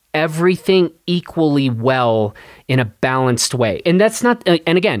everything equally well in a balanced way. And that's not,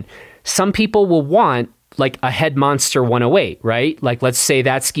 and again, some people will want like a Head Monster 108, right? Like let's say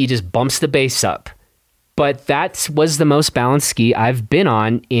that ski just bumps the bass up. But that was the most balanced ski I've been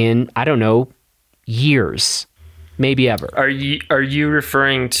on in, I don't know, years. Maybe ever. Are you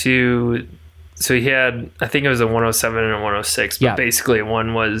referring to, so he had, I think it was a 107 and a 106, but basically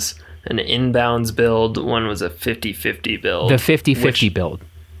one was an inbounds build, one was a 50-50 build. The 50-50 build.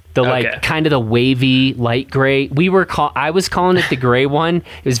 The like kind of the wavy light gray. I was calling it the gray one.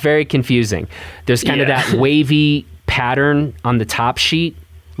 It was very confusing. There's kind of that wavy pattern on the top sheet.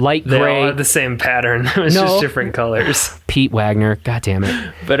 Light gray. They all had the same pattern. It was just different colors. Pete Wagner. God damn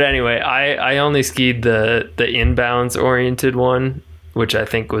it. But anyway, I only skied the inbounds oriented one, which I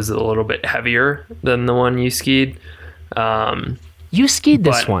think was a little bit heavier than the one you skied. You skied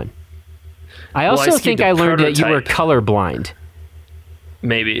this one. I also think I learned that you were colorblind.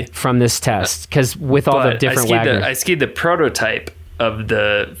 Maybe. From this test. Because with all the different Wagners. I skied the prototype of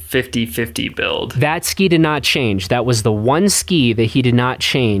the 50-50 build. That ski did not change. That was the one ski that he did not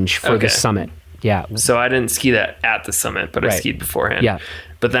change for the summit. Yeah. So I didn't ski that at the summit, but I skied beforehand. Yeah.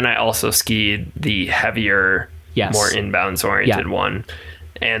 But then I also skied the heavier, more inbounds oriented one.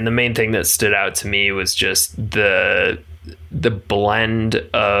 And the main thing that stood out to me was just the blend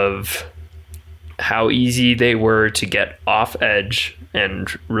of how easy they were to get off edge and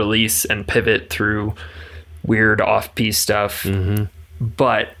release and pivot through weird off-piste stuff,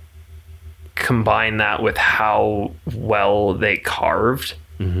 but combine that with how well they carved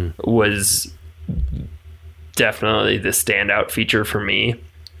was definitely the standout feature for me.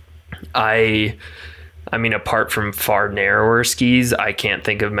 I mean, apart from far narrower skis, I can't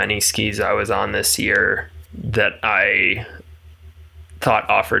think of many skis I was on this year that I thought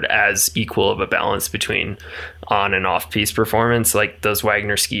offered as equal of a balance between on and off-piste performance. Like those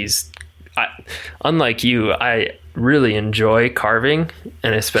Wagner skis, unlike you, I really enjoy carving,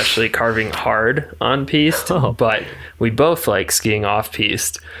 and especially carving hard on piste, but we both like skiing off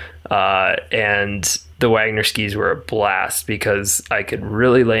piste. And the Wagner skis were a blast because I could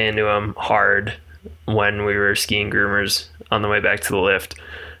really lay into them hard when we were skiing groomers on the way back to the lift,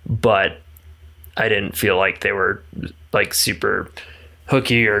 but I didn't feel like they were like super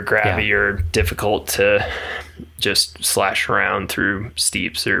hooky or grabby or difficult to just slash around through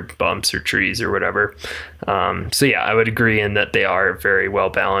steeps or bumps or trees or whatever. So yeah, I would agree in that they are very well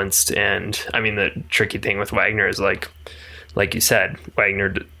balanced. And I mean, the tricky thing with Wagner is like you said,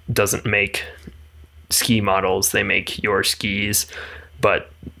 Wagner doesn't make ski models. They make your skis.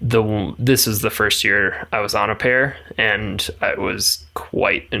 But this is the first year I was on a pair, and I was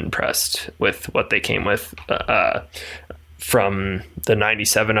quite impressed with what they came with, from the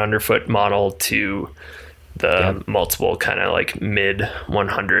 97 underfoot model to the multiple kind of like mid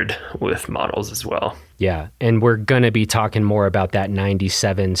 100 with models as well. Yeah, and we're going to be talking more about that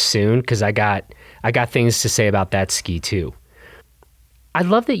 97 soon, because I got things to say about that ski too. I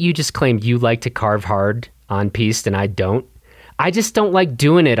love that you just claimed you like to carve hard on piste and I don't. I just don't like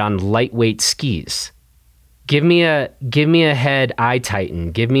doing it on lightweight skis. Give me a head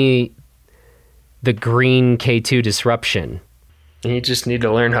iTitan. Give me the green K2 Disruption. You just need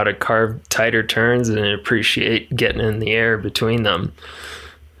to learn how to carve tighter turns and appreciate getting in the air between them.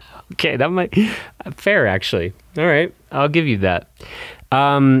 Okay, that might fair actually. All right, I'll give you that.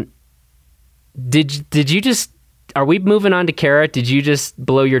 Did you just? Are we moving on to Kara? Did you just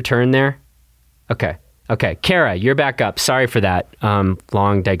blow your turn there? Okay, Kara, you're back up. Sorry for that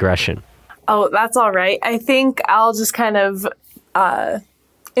long digression. Oh, that's all right. I think I'll just kind of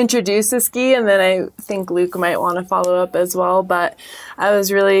introduce the ski, and then I think Luke might want to follow up as well. But I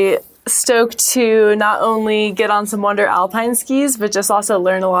was really stoked to not only get on some Wunder Alpine skis, but just also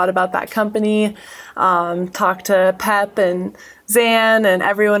learn a lot about that company, talk to Pep and Zan and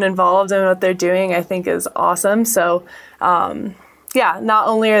everyone involved in what they're doing. I think is awesome. So not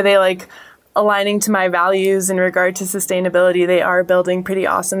only are they like aligning to my values in regard to sustainability, they are building pretty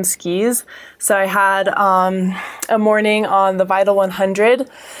awesome skis. So I had a morning on the Vital 100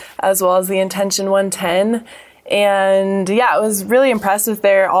 as well as the Intention 110. And I was really impressed with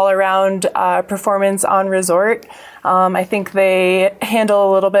their all-around performance on resort. I think they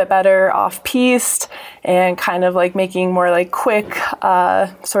handle a little bit better off-piste and kind of like making more like quick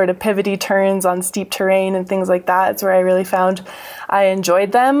sort of pivoty turns on steep terrain and things like that. It's where I really found I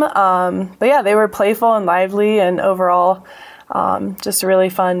enjoyed them. They were playful and lively and overall just really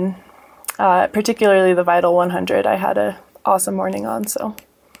fun, particularly the Vital 100. I had an awesome morning on, so...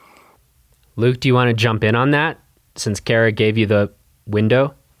 Luke, do you want to jump in on that since Kara gave you the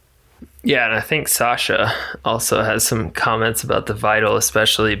window? Yeah, and I think Sasha also has some comments about the Vital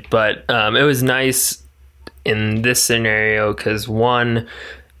especially, but it was nice in this scenario because one,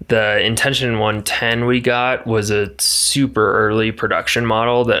 the Intention 110 we got was a super early production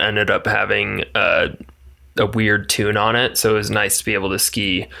model that ended up having a weird tune on it, so it was nice to be able to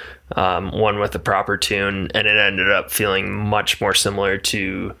ski one with a proper tune, and it ended up feeling much more similar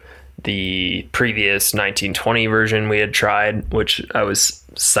to the previous 1920 version we had tried, which I was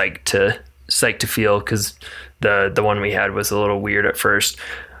psyched to feel because the one we had was a little weird at first.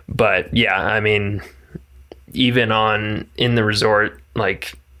 But yeah, I mean, even in the resort,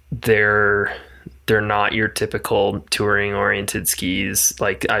 like they're not your typical touring oriented skis.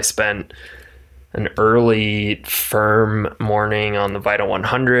 Like I spent an early firm morning on the Vital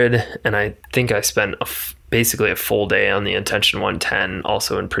 100, and I think I spent basically a full day on the Intention 110,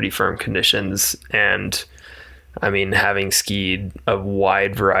 also in pretty firm conditions. And I mean, having skied a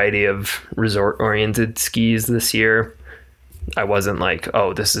wide variety of resort oriented skis this year, I wasn't like,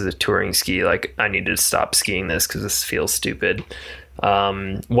 oh, this is a touring ski. Like I need to stop skiing this because this feels stupid.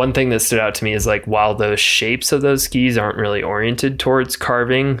 One thing that stood out to me is like, while the shapes of those skis aren't really oriented towards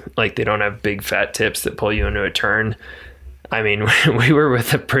carving, like they don't have big fat tips that pull you into a turn. I mean, we were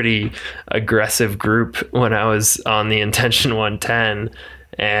with a pretty aggressive group when I was on the Intention 110,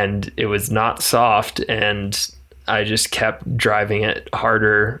 and it was not soft, and I just kept driving it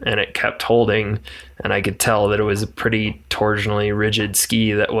harder, and it kept holding, and I could tell that it was a pretty torsionally rigid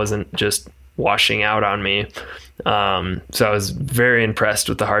ski that wasn't just washing out on me. So I was very impressed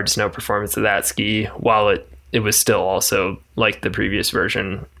with the hard snow performance of that ski, while it was still also, like the previous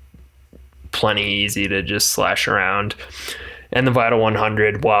version, plenty easy to just slash around. And the Vital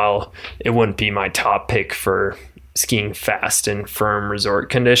 100, while it wouldn't be my top pick for skiing fast in firm resort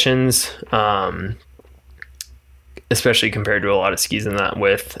conditions, especially compared to a lot of skis in that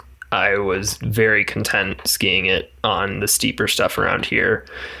width, I was very content skiing it on the steeper stuff around here.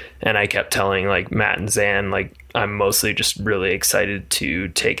 And I kept telling like Matt and Zan, like I'm mostly just really excited to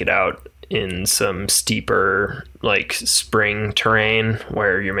take it out in some steeper like spring terrain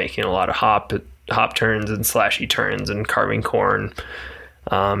where you're making a lot of hop turns and slashy turns and carving corn.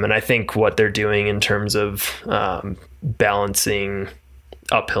 And I think what they're doing in terms of balancing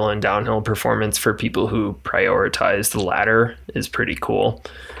uphill and downhill performance for people who prioritize the latter is pretty cool.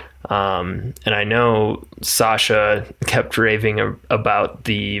 And I know Sasha kept raving about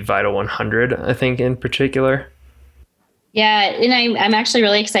the Vital 100, I think in particular. Yeah, and I'm actually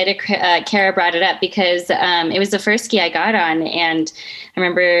really excited Kara brought it up because it was the first ski I got on. And I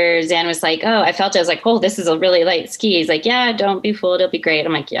remember Zan was like, oh, I was like, oh, this is a really light ski. He's like, yeah, don't be fooled. It'll be great.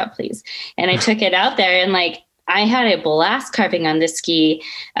 I'm like, yeah, please. And I took it out there and like, I had a blast carving on this ski,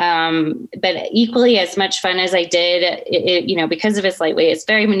 but equally as much fun as I did, because of its lightweight, it's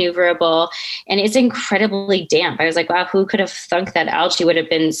very maneuverable and it's incredibly damp. I was like, wow, who could have thunk that algae would have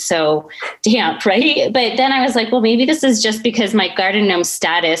been so damp, right? But then I was like, well, maybe this is just because my garden gnome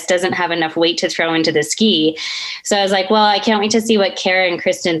status doesn't have enough weight to throw into the ski. So I was like, well, I can't wait to see what Kara and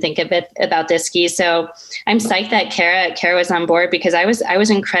Kristen think about this ski. So I'm psyched that Kara was on board because I was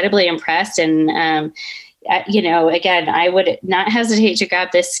incredibly impressed and, again, I would not hesitate to grab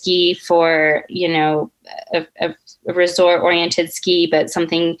this ski for, a resort oriented ski, but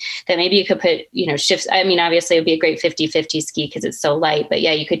something that maybe you could put, shifts. I mean, obviously it would be a great 50-50 ski because it's so light, but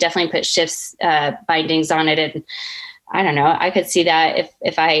yeah, you could definitely put shifts, bindings on it. And I don't know, I could see that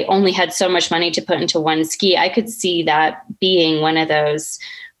if I only had so much money to put into one ski, I could see that being one of those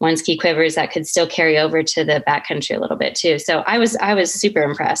one ski quivers that could still carry over to the backcountry a little bit too. So I was super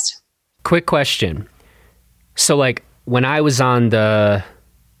impressed. Quick question. So like when I was on the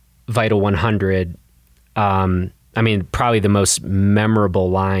Vital 100, probably the most memorable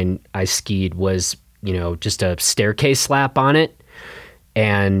line I skied was, just a staircase lap on it.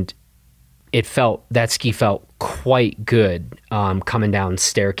 And that ski felt quite good coming down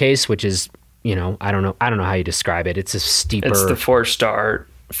staircase, which is, I don't know how you describe it. It's a steeper. It's the 4-star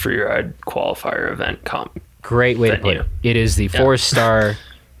freeride qualifier event comp. Great way to put it. It is the 4-star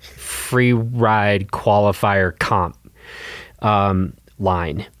free ride qualifier comp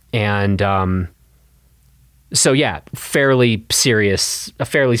line. And so yeah, a fairly serious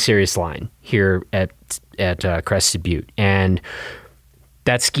line here at Crested Butte. And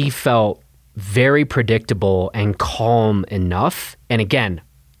that ski felt very predictable and calm enough. And again,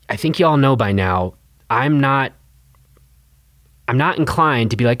 I think y'all know by now, I'm not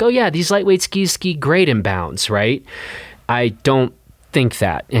inclined to be like, oh yeah, these lightweight skis ski great in bounds, right? I don't think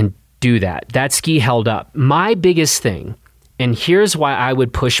that and do that. That ski held up. My biggest thing, and here's why I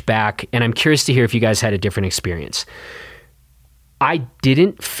would push back, and I'm curious to hear if you guys had a different experience. I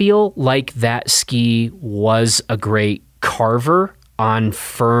didn't feel like that ski was a great carver on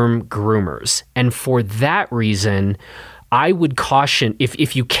firm groomers. And for that reason, I would caution,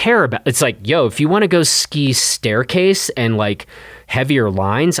 if you care about, it's like, if you want to go ski staircase and like heavier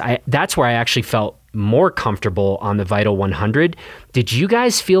lines, that's where I actually felt more comfortable on the Vital 100. Did you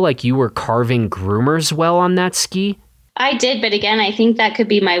guys feel like you were carving groomers well on that ski? I did, but again, I think that could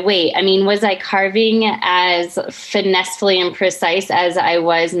be my weight. I mean, was I carving as finessefully and precise as I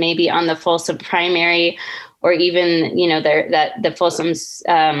was maybe on the Folsom primary or even, the Folsom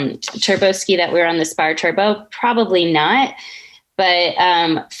turbo ski that we were on, the Spar Turbo? Probably not.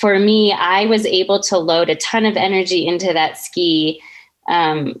 But for me, I was able to load a ton of energy into that ski,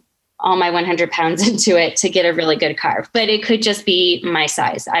 all my 100 pounds into it to get a really good carve. But it could just be my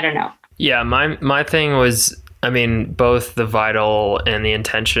size. I don't know. Yeah, my thing was, both the Vital and the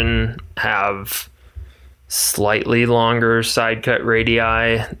Intention have slightly longer side cut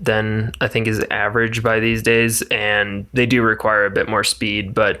radii than I think is average by these days, and they do require a bit more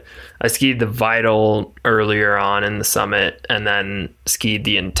speed. But I skied the Vital earlier on in the summit and then skied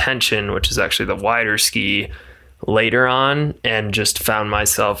the Intention, which is actually the wider ski, later on, and just found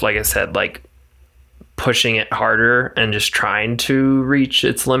myself, like I said, like pushing it harder and just trying to reach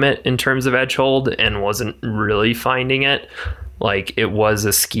its limit in terms of edge hold, and wasn't really finding it. Like, it was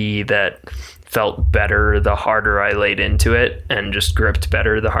a ski that felt better the harder I laid into it, and just gripped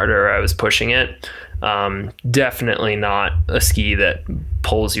better the harder I was pushing it. Definitely not a ski that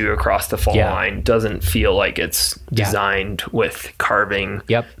pulls you across the fall line. Doesn't feel like it's designed with carving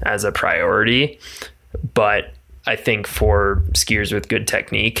as a priority. But I think for skiers with good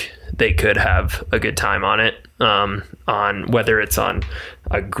technique, they could have a good time on it, on whether it's on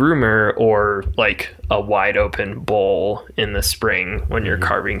a groomer or like a wide open bowl in the spring when you're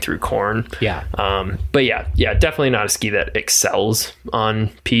carving through corn. But definitely not a ski that excels on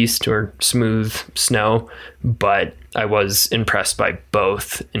piste or smooth snow, but I was impressed by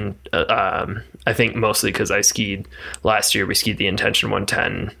both. And I think mostly because I skied last year, we skied the Intention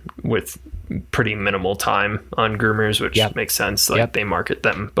 110 with pretty minimal time on groomers, which makes sense. Like they market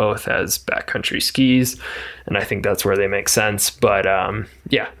them both as backcountry skis, and I think that's where they make sense. But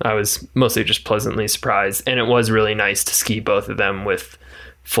I was mostly just pleasantly surprised, and it was really nice to ski both of them with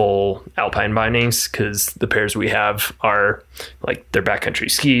full alpine bindings, because the pairs we have are like, they're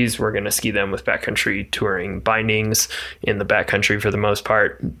backcountry skis. We're going to ski them with backcountry touring bindings in the backcountry for the most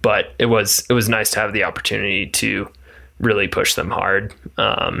part, but it was nice to have the opportunity to really push them hard,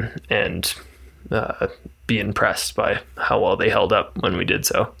 and be impressed by how well they held up when we did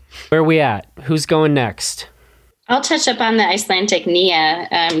so. Where are we at? Who's going next? I'll touch up on the Icelandic Nia,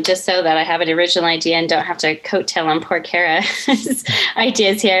 just so that I have an original idea and don't have to coattail on poor Kara's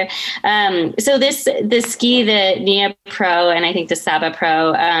ideas here. So the ski, the Nia Pro, and I think the Saba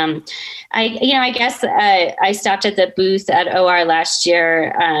Pro, I guess I stopped at the booth at OR last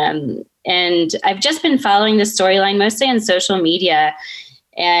year, and I've just been following the storyline mostly on social media.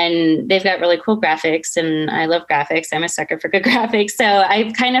 And they've got really cool graphics, and I love graphics. I'm a sucker for good graphics. So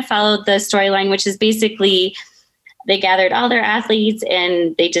I've kind of followed the storyline, which is basically they gathered all their athletes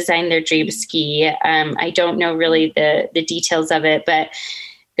and they designed their dream ski. I don't know really the details of it, but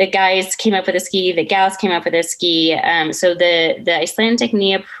the guys came up with a ski, the gals came up with a ski. So the Icelandic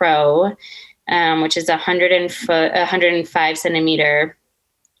Nia Pro, which is 105 centimeter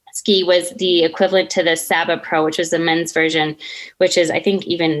ski, was the equivalent to the Saba Pro, which was the men's version, which is, I think,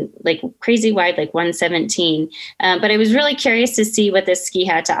 even like crazy wide, like 117. But I was really curious to see what this ski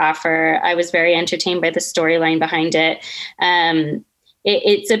had to offer. I was very entertained by the storyline behind it.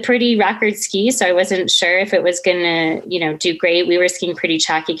 It's a pretty record ski, so I wasn't sure if it was going to, do great. We were skiing pretty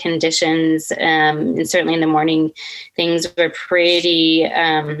chalky conditions, and certainly in the morning, things were pretty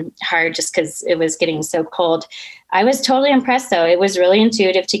hard just because it was getting so cold. I was totally impressed, though. It was really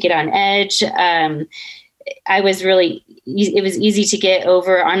intuitive to get on edge. It was easy to get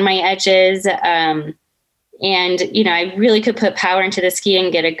over on my edges. And, I really could put power into the ski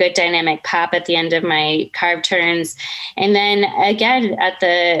and get a good dynamic pop at the end of my carve turns. And then again,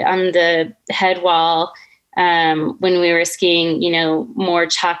 on the head wall, when we were skiing, more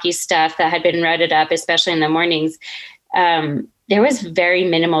chalky stuff that had been rutted up, especially in the mornings, there was very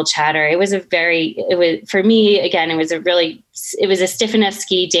minimal chatter. It was for me, again, it was a stiff enough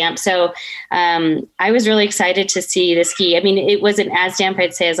ski, damp. So I was really excited to see the ski. I mean, it wasn't as damp,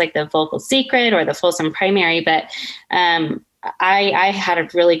 I'd say, as like the Volcal Secret or the Folsom Primary, but I had a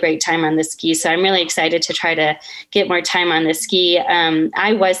really great time on the ski. So I'm really excited to try to get more time on the ski.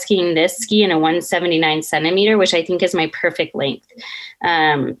 I was skiing this ski in a 179 centimeter, which I think is my perfect length.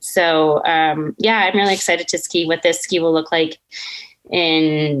 I'm really excited to ski what this ski will look like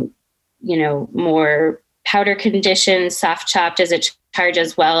in, more powder conditions, soft chopped as it charge,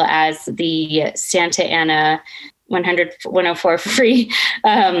 as well as the Santa Ana 104 free,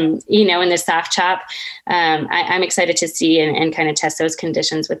 in the soft chop. I'm excited to see and kind of test those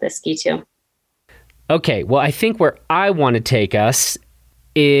conditions with this ski too. Okay, well, I think where I want to take us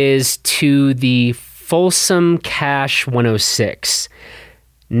is to the Folsom Cache 106.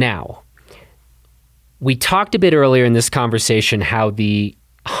 Now, we talked a bit earlier in this conversation how the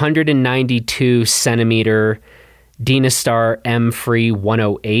 192 centimeter Dynastar M Free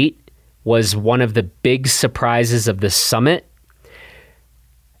 108 was one of the big surprises of the summit.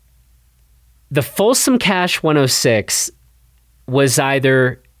 The Folsom Cache 106 was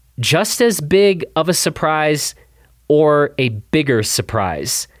either just as big of a surprise or a bigger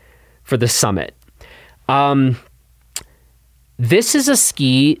surprise for the summit. This is a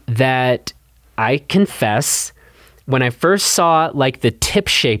ski that I confess, when I first saw like the tip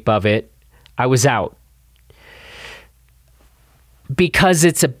shape of it, I was out. Because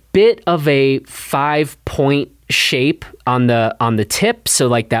it's a bit of a 5-point shape on the tip, so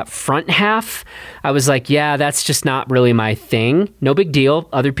like that front half, I was like, yeah, that's just not really my thing. No big deal.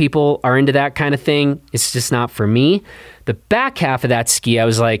 Other people are into that kind of thing. It's just not for me. The back half of that ski, I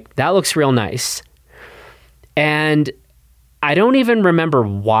was like, that looks real nice. And I don't even remember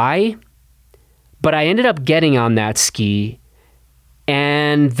why, but I ended up getting on that ski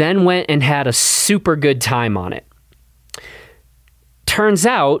and then went and had a super good time on it. Turns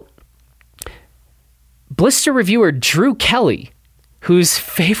out, blister reviewer Drew Kelly, whose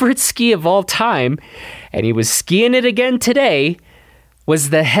favorite ski of all time, and he was skiing it again today, was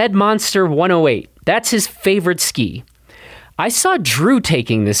the Head Monster 108. That's his favorite ski. I saw Drew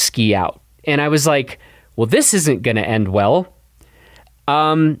taking this ski out, and I was like, well, this isn't going to end well.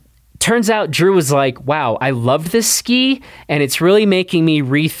 Turns out Drew was like, wow, I love this ski, and it's really making me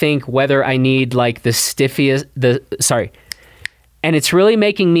rethink whether I need like and it's really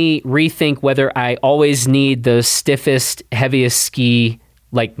making me rethink whether I always need the stiffest, heaviest ski,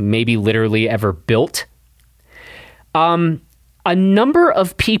 like maybe literally ever built. A number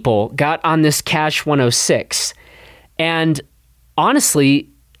of people got on this Cache 106, and honestly,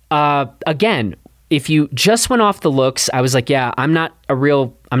 again, if you just went off the looks, I was like, yeah, I'm not a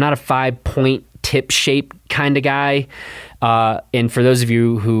 5-point tip shape kind of guy. And for those of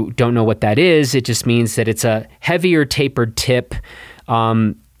you who don't know what that is, it just means that it's a heavier tapered tip.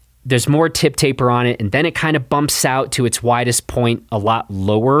 there's more tip taper on it, and then it kind of bumps out to its widest point a lot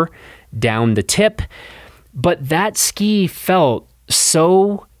lower down the tip. But that ski felt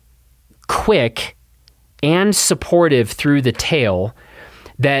so quick and supportive through the tail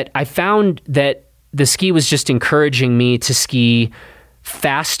that I found that the ski was just encouraging me to ski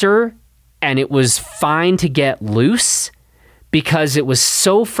faster, and it was fine to get loose because it was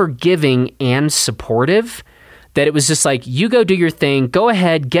so forgiving and supportive that it was just like, you go do your thing, go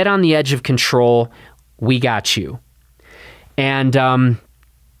ahead, get on the edge of control, we got you. And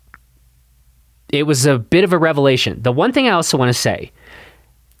it was a bit of a revelation. The one thing I also want to say,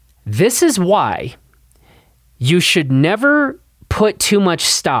 this is why you should never put too much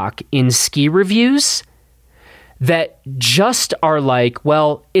stock in ski reviews that just are like,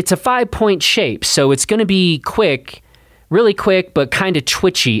 well, it's a 5-point shape, so it's going to be quick, really quick, but kind of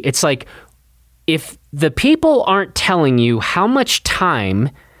twitchy. It's like, if the people aren't telling you how much time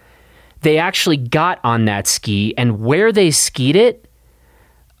they actually got on that ski and where they skied it,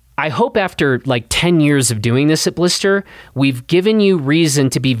 I hope after like 10 years of doing this at Blister, we've given you reason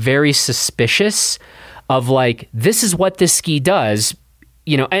to be very suspicious of like, this is what this ski does.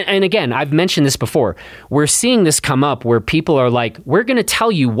 You know, and again, I've mentioned this before. We're seeing this come up where people are like, we're going to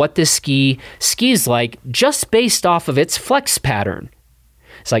tell you what this ski skis like just based off of its flex pattern.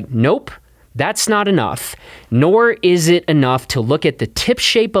 It's like, nope. That's not enough, nor is it enough to look at the tip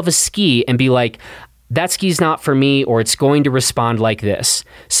shape of a ski and be like, that ski's not for me, or it's going to respond like this.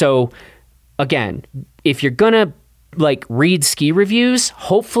 So again, if you're going to like read ski reviews,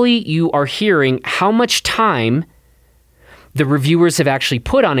 hopefully you are hearing how much time the reviewers have actually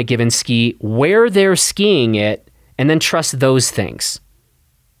put on a given ski, where they're skiing it, and then trust those things.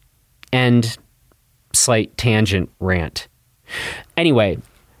 And slight tangent rant. Anyway,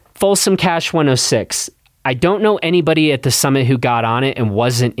 Folsom Cache 106. I don't know anybody at the summit who got on it and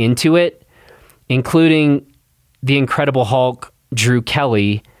wasn't into it, including the Incredible Hulk, Drew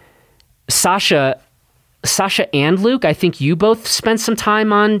Kelly. Sasha and Luke, I think you both spent some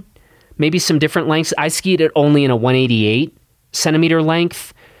time on maybe some different lengths. I skied it only in a 188 centimeter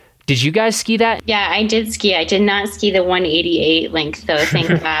length. Did you guys ski that? Yeah, I did ski. I did not ski the 188 length though, thank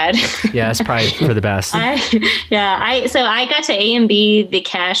God. Yeah, that's probably for the best. So I got to A and B, the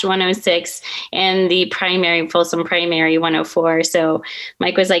Cache 106, and the primary, Folsom Primary 104. So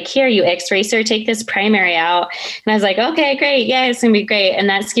Mike was like, here, you X-Racer, take this primary out. And I was like, okay, great. Yeah, it's going to be great. And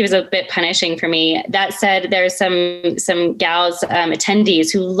that ski was a bit punishing for me. That said, there's some gals,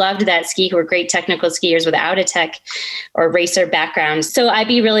 attendees who loved that ski, who were great technical skiers without a tech or racer background. So I'd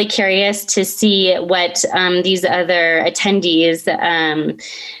be really curious to see what these other attendees,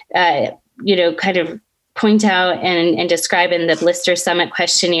 kind of point out and describe in the Blister Summit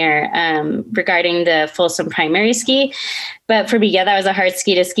questionnaire regarding the Folsom primary ski. But for me, yeah, that was a hard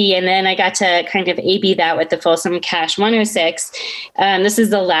ski to ski. And then I got to kind of A/B that with the Folsom Cache 106. This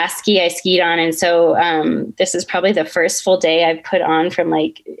is the last ski I skied on. And so this is probably the first full day I've put on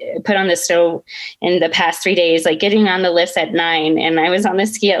the snow in the past 3 days, like getting on the lifts at 9. And I was on the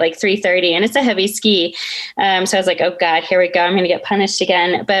ski at like 3:30, and it's a heavy ski. So I was like, oh God, here we go. I'm going to get punished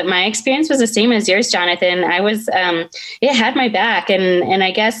again. But my experience was the same as yours, Jonathan. I was, it had my back. And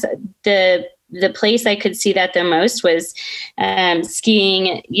I guess the place I could see that the most was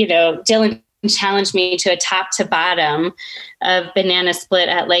skiing. Dylan challenged me to a top to bottom of banana split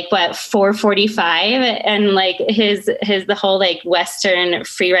at 445, and the whole Western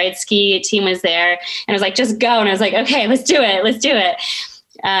freeride ski team was there, and I was like, just go. And I was like, okay, let's do it.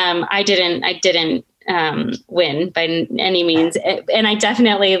 I didn't win by any means. And I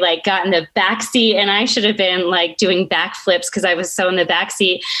definitely got in the back seat, and I should have been doing backflips because I was so in the back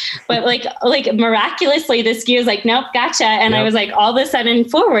seat. But miraculously, the ski was like, nope, gotcha. And yep. I was all of a sudden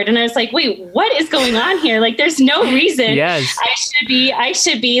forward, and I was like, wait, what is going on here? There's no reason yes. I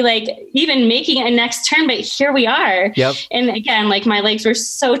should be even making a next turn, but here we are. Yep. And again, my legs were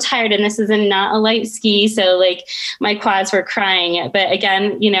so tired, and this is not a light ski. So my quads were crying. But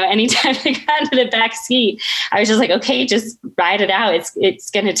again, anytime I got into the back seat, I was just like, okay, just ride it out.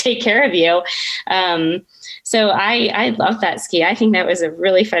 It's going to take care of you. So I love that ski. I think that was a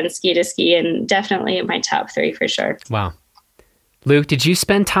really fun ski to ski, and definitely in my top 3 for sure. Wow. Luke, did you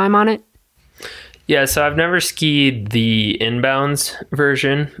spend time on it? Yeah, so I've never skied the inbounds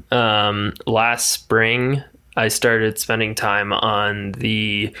version. Last spring, I started spending time on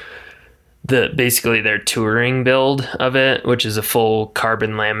the basically their touring build of it, which is a full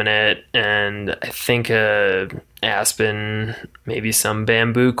carbon laminate and I think a aspen, maybe some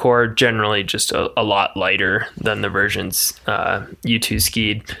bamboo cord, generally just a lot lighter than the versions you two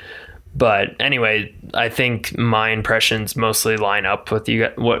skied. But anyway, I think my impressions mostly line up with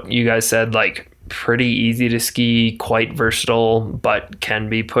what you guys said, like pretty easy to ski, quite versatile, but can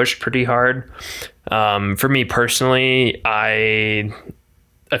be pushed pretty hard. For me personally, I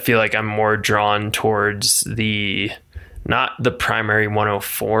feel like I'm more drawn towards not the primary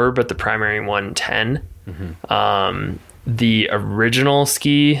 104, but the primary 110. Mm-hmm. The original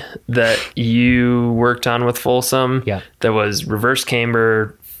ski that you worked on with Folsom, that was reverse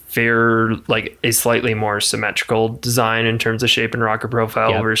camber, like a slightly more symmetrical design in terms of shape and rocker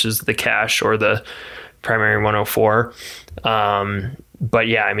profile versus the Cache or the primary 104. But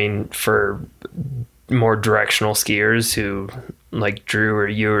yeah, I mean, for more directional skiers who like Drew or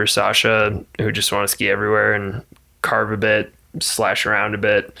you or Sasha, who just want to ski everywhere and carve a bit, slash around a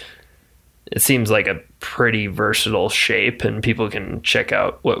bit, it seems like a pretty versatile shape, and people can check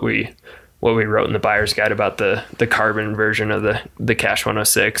out what we wrote in the buyer's guide about the carbon version of the Cache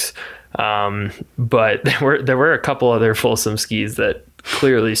 106. But there were a couple other Folsom skis that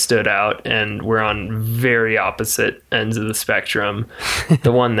clearly stood out and were on very opposite ends of the spectrum.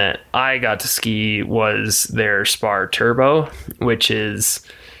 The one that I got to ski was their Spar Turbo, which is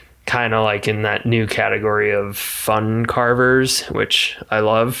kind of like in that new category of fun carvers, which I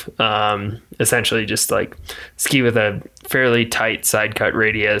love. Essentially just like ski with a fairly tight side cut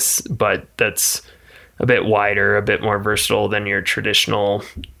radius, but that's a bit wider, a bit more versatile than your traditional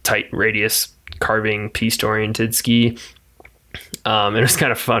tight radius carving piste oriented ski. And it was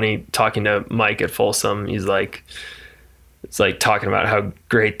kind of funny talking to Mike at Folsom. It's like talking about how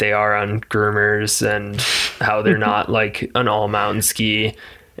great they are on groomers and how they're not like an all mountain ski.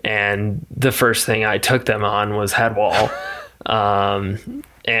 And the first thing I took them on was Headwall.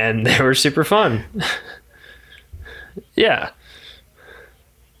 And they were super fun. Yeah.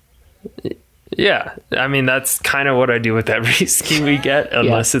 I mean, that's kind of what I do with every ski we get,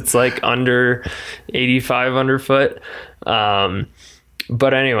 unless it's like under 85 underfoot.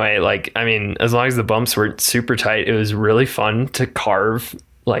 But anyway, like, I mean, as long as the bumps were super tight, it was really fun to carve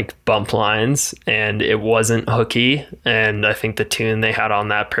like bump lines, and it wasn't hooky. And I think the tune they had on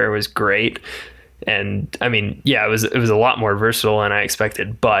that pair was great. And I mean, yeah, it was a lot more versatile than I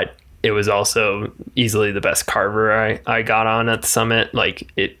expected, but it was also easily the best carver I got on at the summit.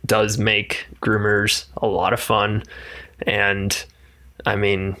 Like, it does make groomers a lot of fun. And I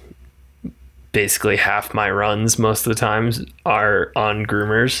mean, basically half my runs most of the times are on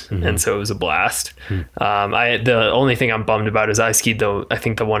groomers. Mm-hmm. And so it was a blast. Mm-hmm. The only thing I'm bummed about is I skied I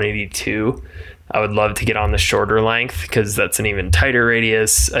think the 182. I would love to get on the shorter length because that's an even tighter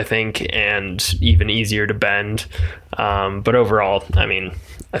radius, I think, and even easier to bend. But overall, I mean,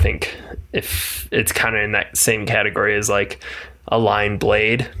 I think if it's kind of in that same category as like a line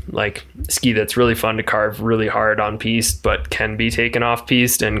blade, like ski that's really fun to carve really hard on piste, but can be taken off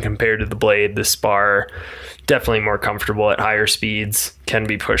piste. And compared to the blade, the Spar, definitely more comfortable at higher speeds, can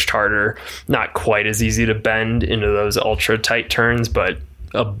be pushed harder, not quite as easy to bend into those ultra tight turns, but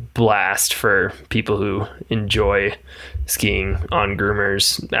a blast for people who enjoy skiing on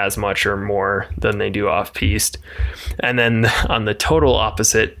groomers as much or more than they do off piste. And then on the total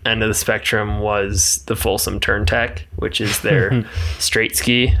opposite end of the spectrum was the Folsom Turntec, which is their straight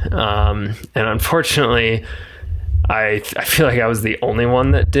ski. And unfortunately, I feel like I was the only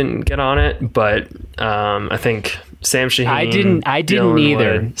one that didn't get on it, but I think Sam Shaheen, I didn't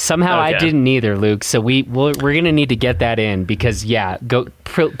either. Wood. Somehow okay. I didn't either, Luke. So we're going to need to get that in because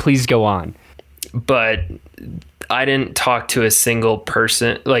please go on. But I didn't talk to a single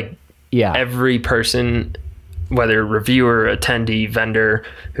person, every person, whether reviewer, attendee, vendor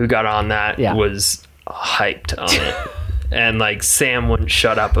who got on that was hyped on it. And like Sam wouldn't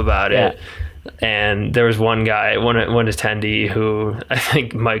shut up about it. And there was one guy, one attendee who I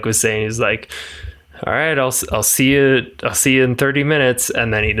think Mike was saying, he's like, all right, I'll see you in 30 minutes.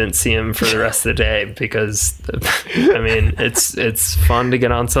 And then he didn't see him for the rest of the day because I mean, it's fun to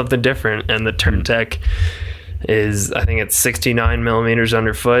get on something different. And the Turntec is, I think it's 69 millimeters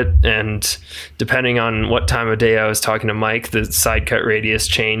underfoot. And depending on what time of day I was talking to Mike, the side cut radius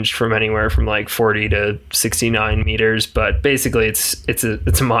changed from anywhere from like 40 to 69 meters. But basically it's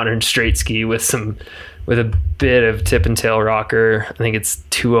a modern straight ski with a bit of tip and tail rocker. I think it's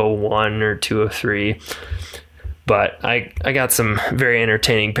 201 or 203. But I got some very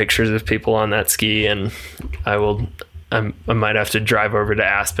entertaining pictures of people on that ski, and I might have to drive over to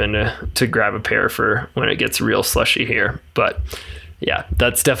Aspen to grab a pair for when it gets real slushy here. But yeah,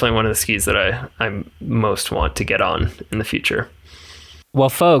 that's definitely one of the skis that I most want to get on in the future. Well,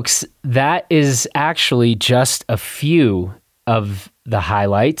 folks, that is actually just a few of the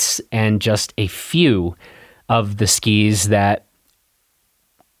highlights and just a few of the skis that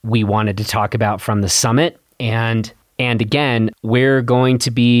we wanted to talk about from the summit. And again, we're going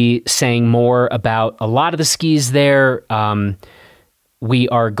to be saying more about a lot of the skis there. We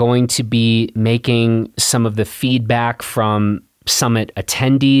are going to be making some of the feedback from summit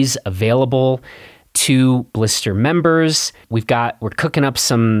attendees available to Blister members. We're cooking up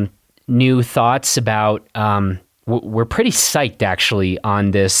some new thoughts about, we're pretty psyched actually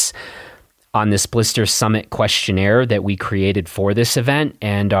on this Blister Summit questionnaire that we created for this event,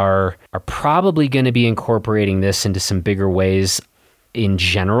 and are probably going to be incorporating this into some bigger ways in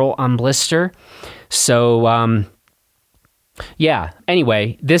general on Blister. So,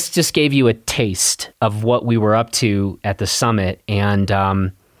 anyway, this just gave you a taste of what we were up to at the summit, and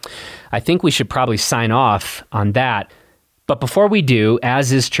I think we should probably sign off on that. But before we do,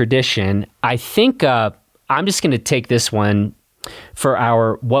 as is tradition, I think I'm just going to take this one for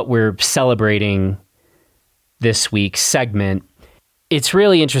our what we're celebrating this week segment. It's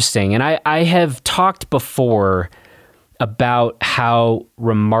really interesting, and I have talked before about how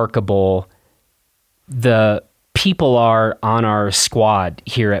remarkable the people are on our squad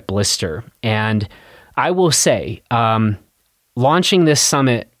here at Blister. And I will say, launching this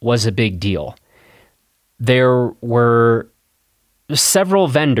summit was a big deal. There were several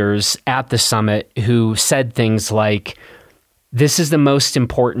vendors at the summit who said things like, this is the most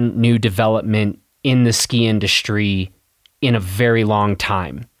important new development in the ski industry in a very long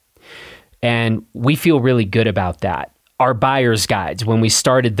time. And we feel really good about that. Our buyer's guides, when we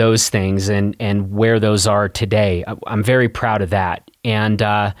started those things and where those are today, I'm very proud of that. And,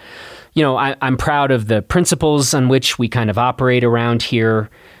 I'm proud of the principles on which we kind of operate around here.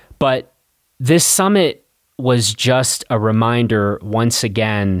 But this summit was just a reminder once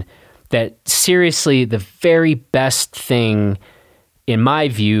again that seriously, the very best thing, in my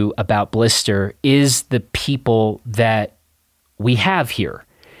view, about Blister is the people that we have here.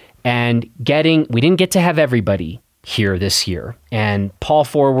 And we didn't get to have everybody here this year. And Paul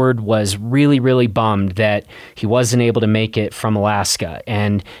Forward was really, really bummed that he wasn't able to make it from Alaska.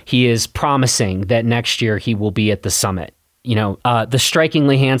 And he is promising that next year he will be at the summit. The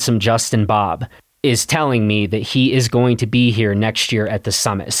strikingly handsome Justin Bob is telling me that he is going to be here next year at the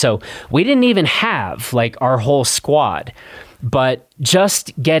summit. So we didn't even have our whole squad, but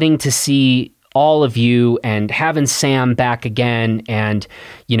just getting to see all of you and having Sam back again and,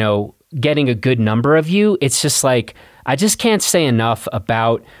 getting a good number of you, it's just I just can't say enough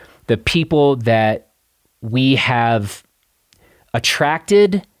about the people that we have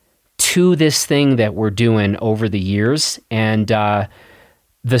attracted to this thing that we're doing over the years. And the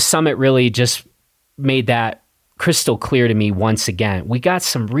summit really just made that crystal clear to me once again. We got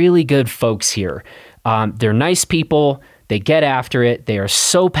some really good folks here. They're nice people. They get after it. They are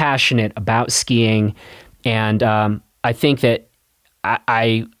so passionate about skiing. And I think that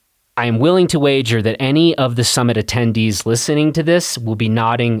I am willing to wager that any of the summit attendees listening to this will be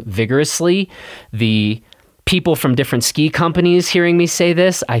nodding vigorously. The people from different ski companies hearing me say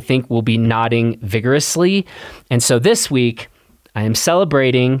this, I think, will be nodding vigorously. And so this week, I am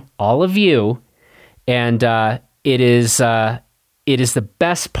celebrating all of you. And it is the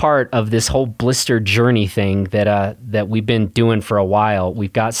best part of this whole Blister journey thing that we've been doing for a while.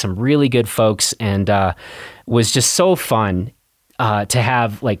 We've got some really good folks, and was just so fun to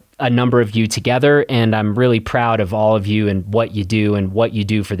have a number of you together. And I'm really proud of all of you and what you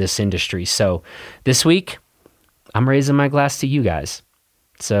do for this industry. So this week, I'm raising my glass to you guys.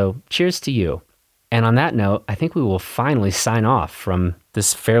 So cheers to you. And on that note, I think we will finally sign off from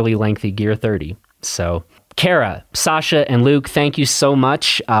this fairly lengthy Gear 30. So Kara, Sasha, and Luke, thank you so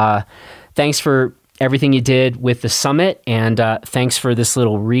much. Thanks for everything you did with the summit, and thanks for this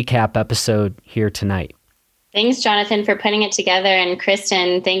little recap episode here tonight. Thanks, Jonathan, for putting it together. And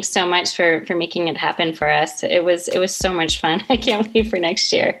Kristen, thanks so much for making it happen for us. It was so much fun. I can't wait for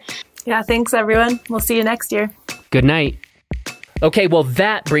next year. Yeah, thanks, everyone. We'll see you next year. Good night. Okay, well,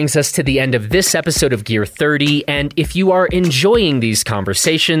 that brings us to the end of this episode of Gear 30, and if you are enjoying these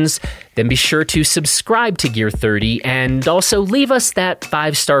conversations, then be sure to subscribe to Gear 30 and also leave us that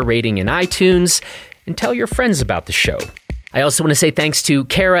 5-star rating in iTunes and tell your friends about the show. I also want to say thanks to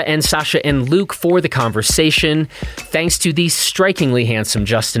Kara and Sasha and Luke for the conversation. Thanks to the strikingly handsome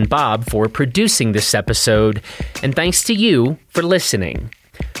Justin Bob for producing this episode, and thanks to you for listening.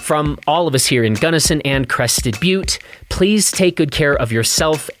 From all of us here in Gunnison and Crested Butte, please take good care of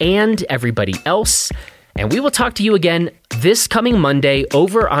yourself and everybody else. And we will talk to you again this coming Monday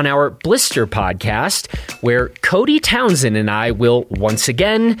over on our Blister podcast, where Cody Townsend and I will once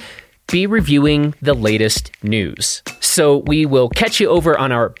again be reviewing the latest news. So we will catch you over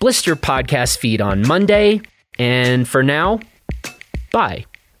on our Blister podcast feed on Monday. And for now, bye.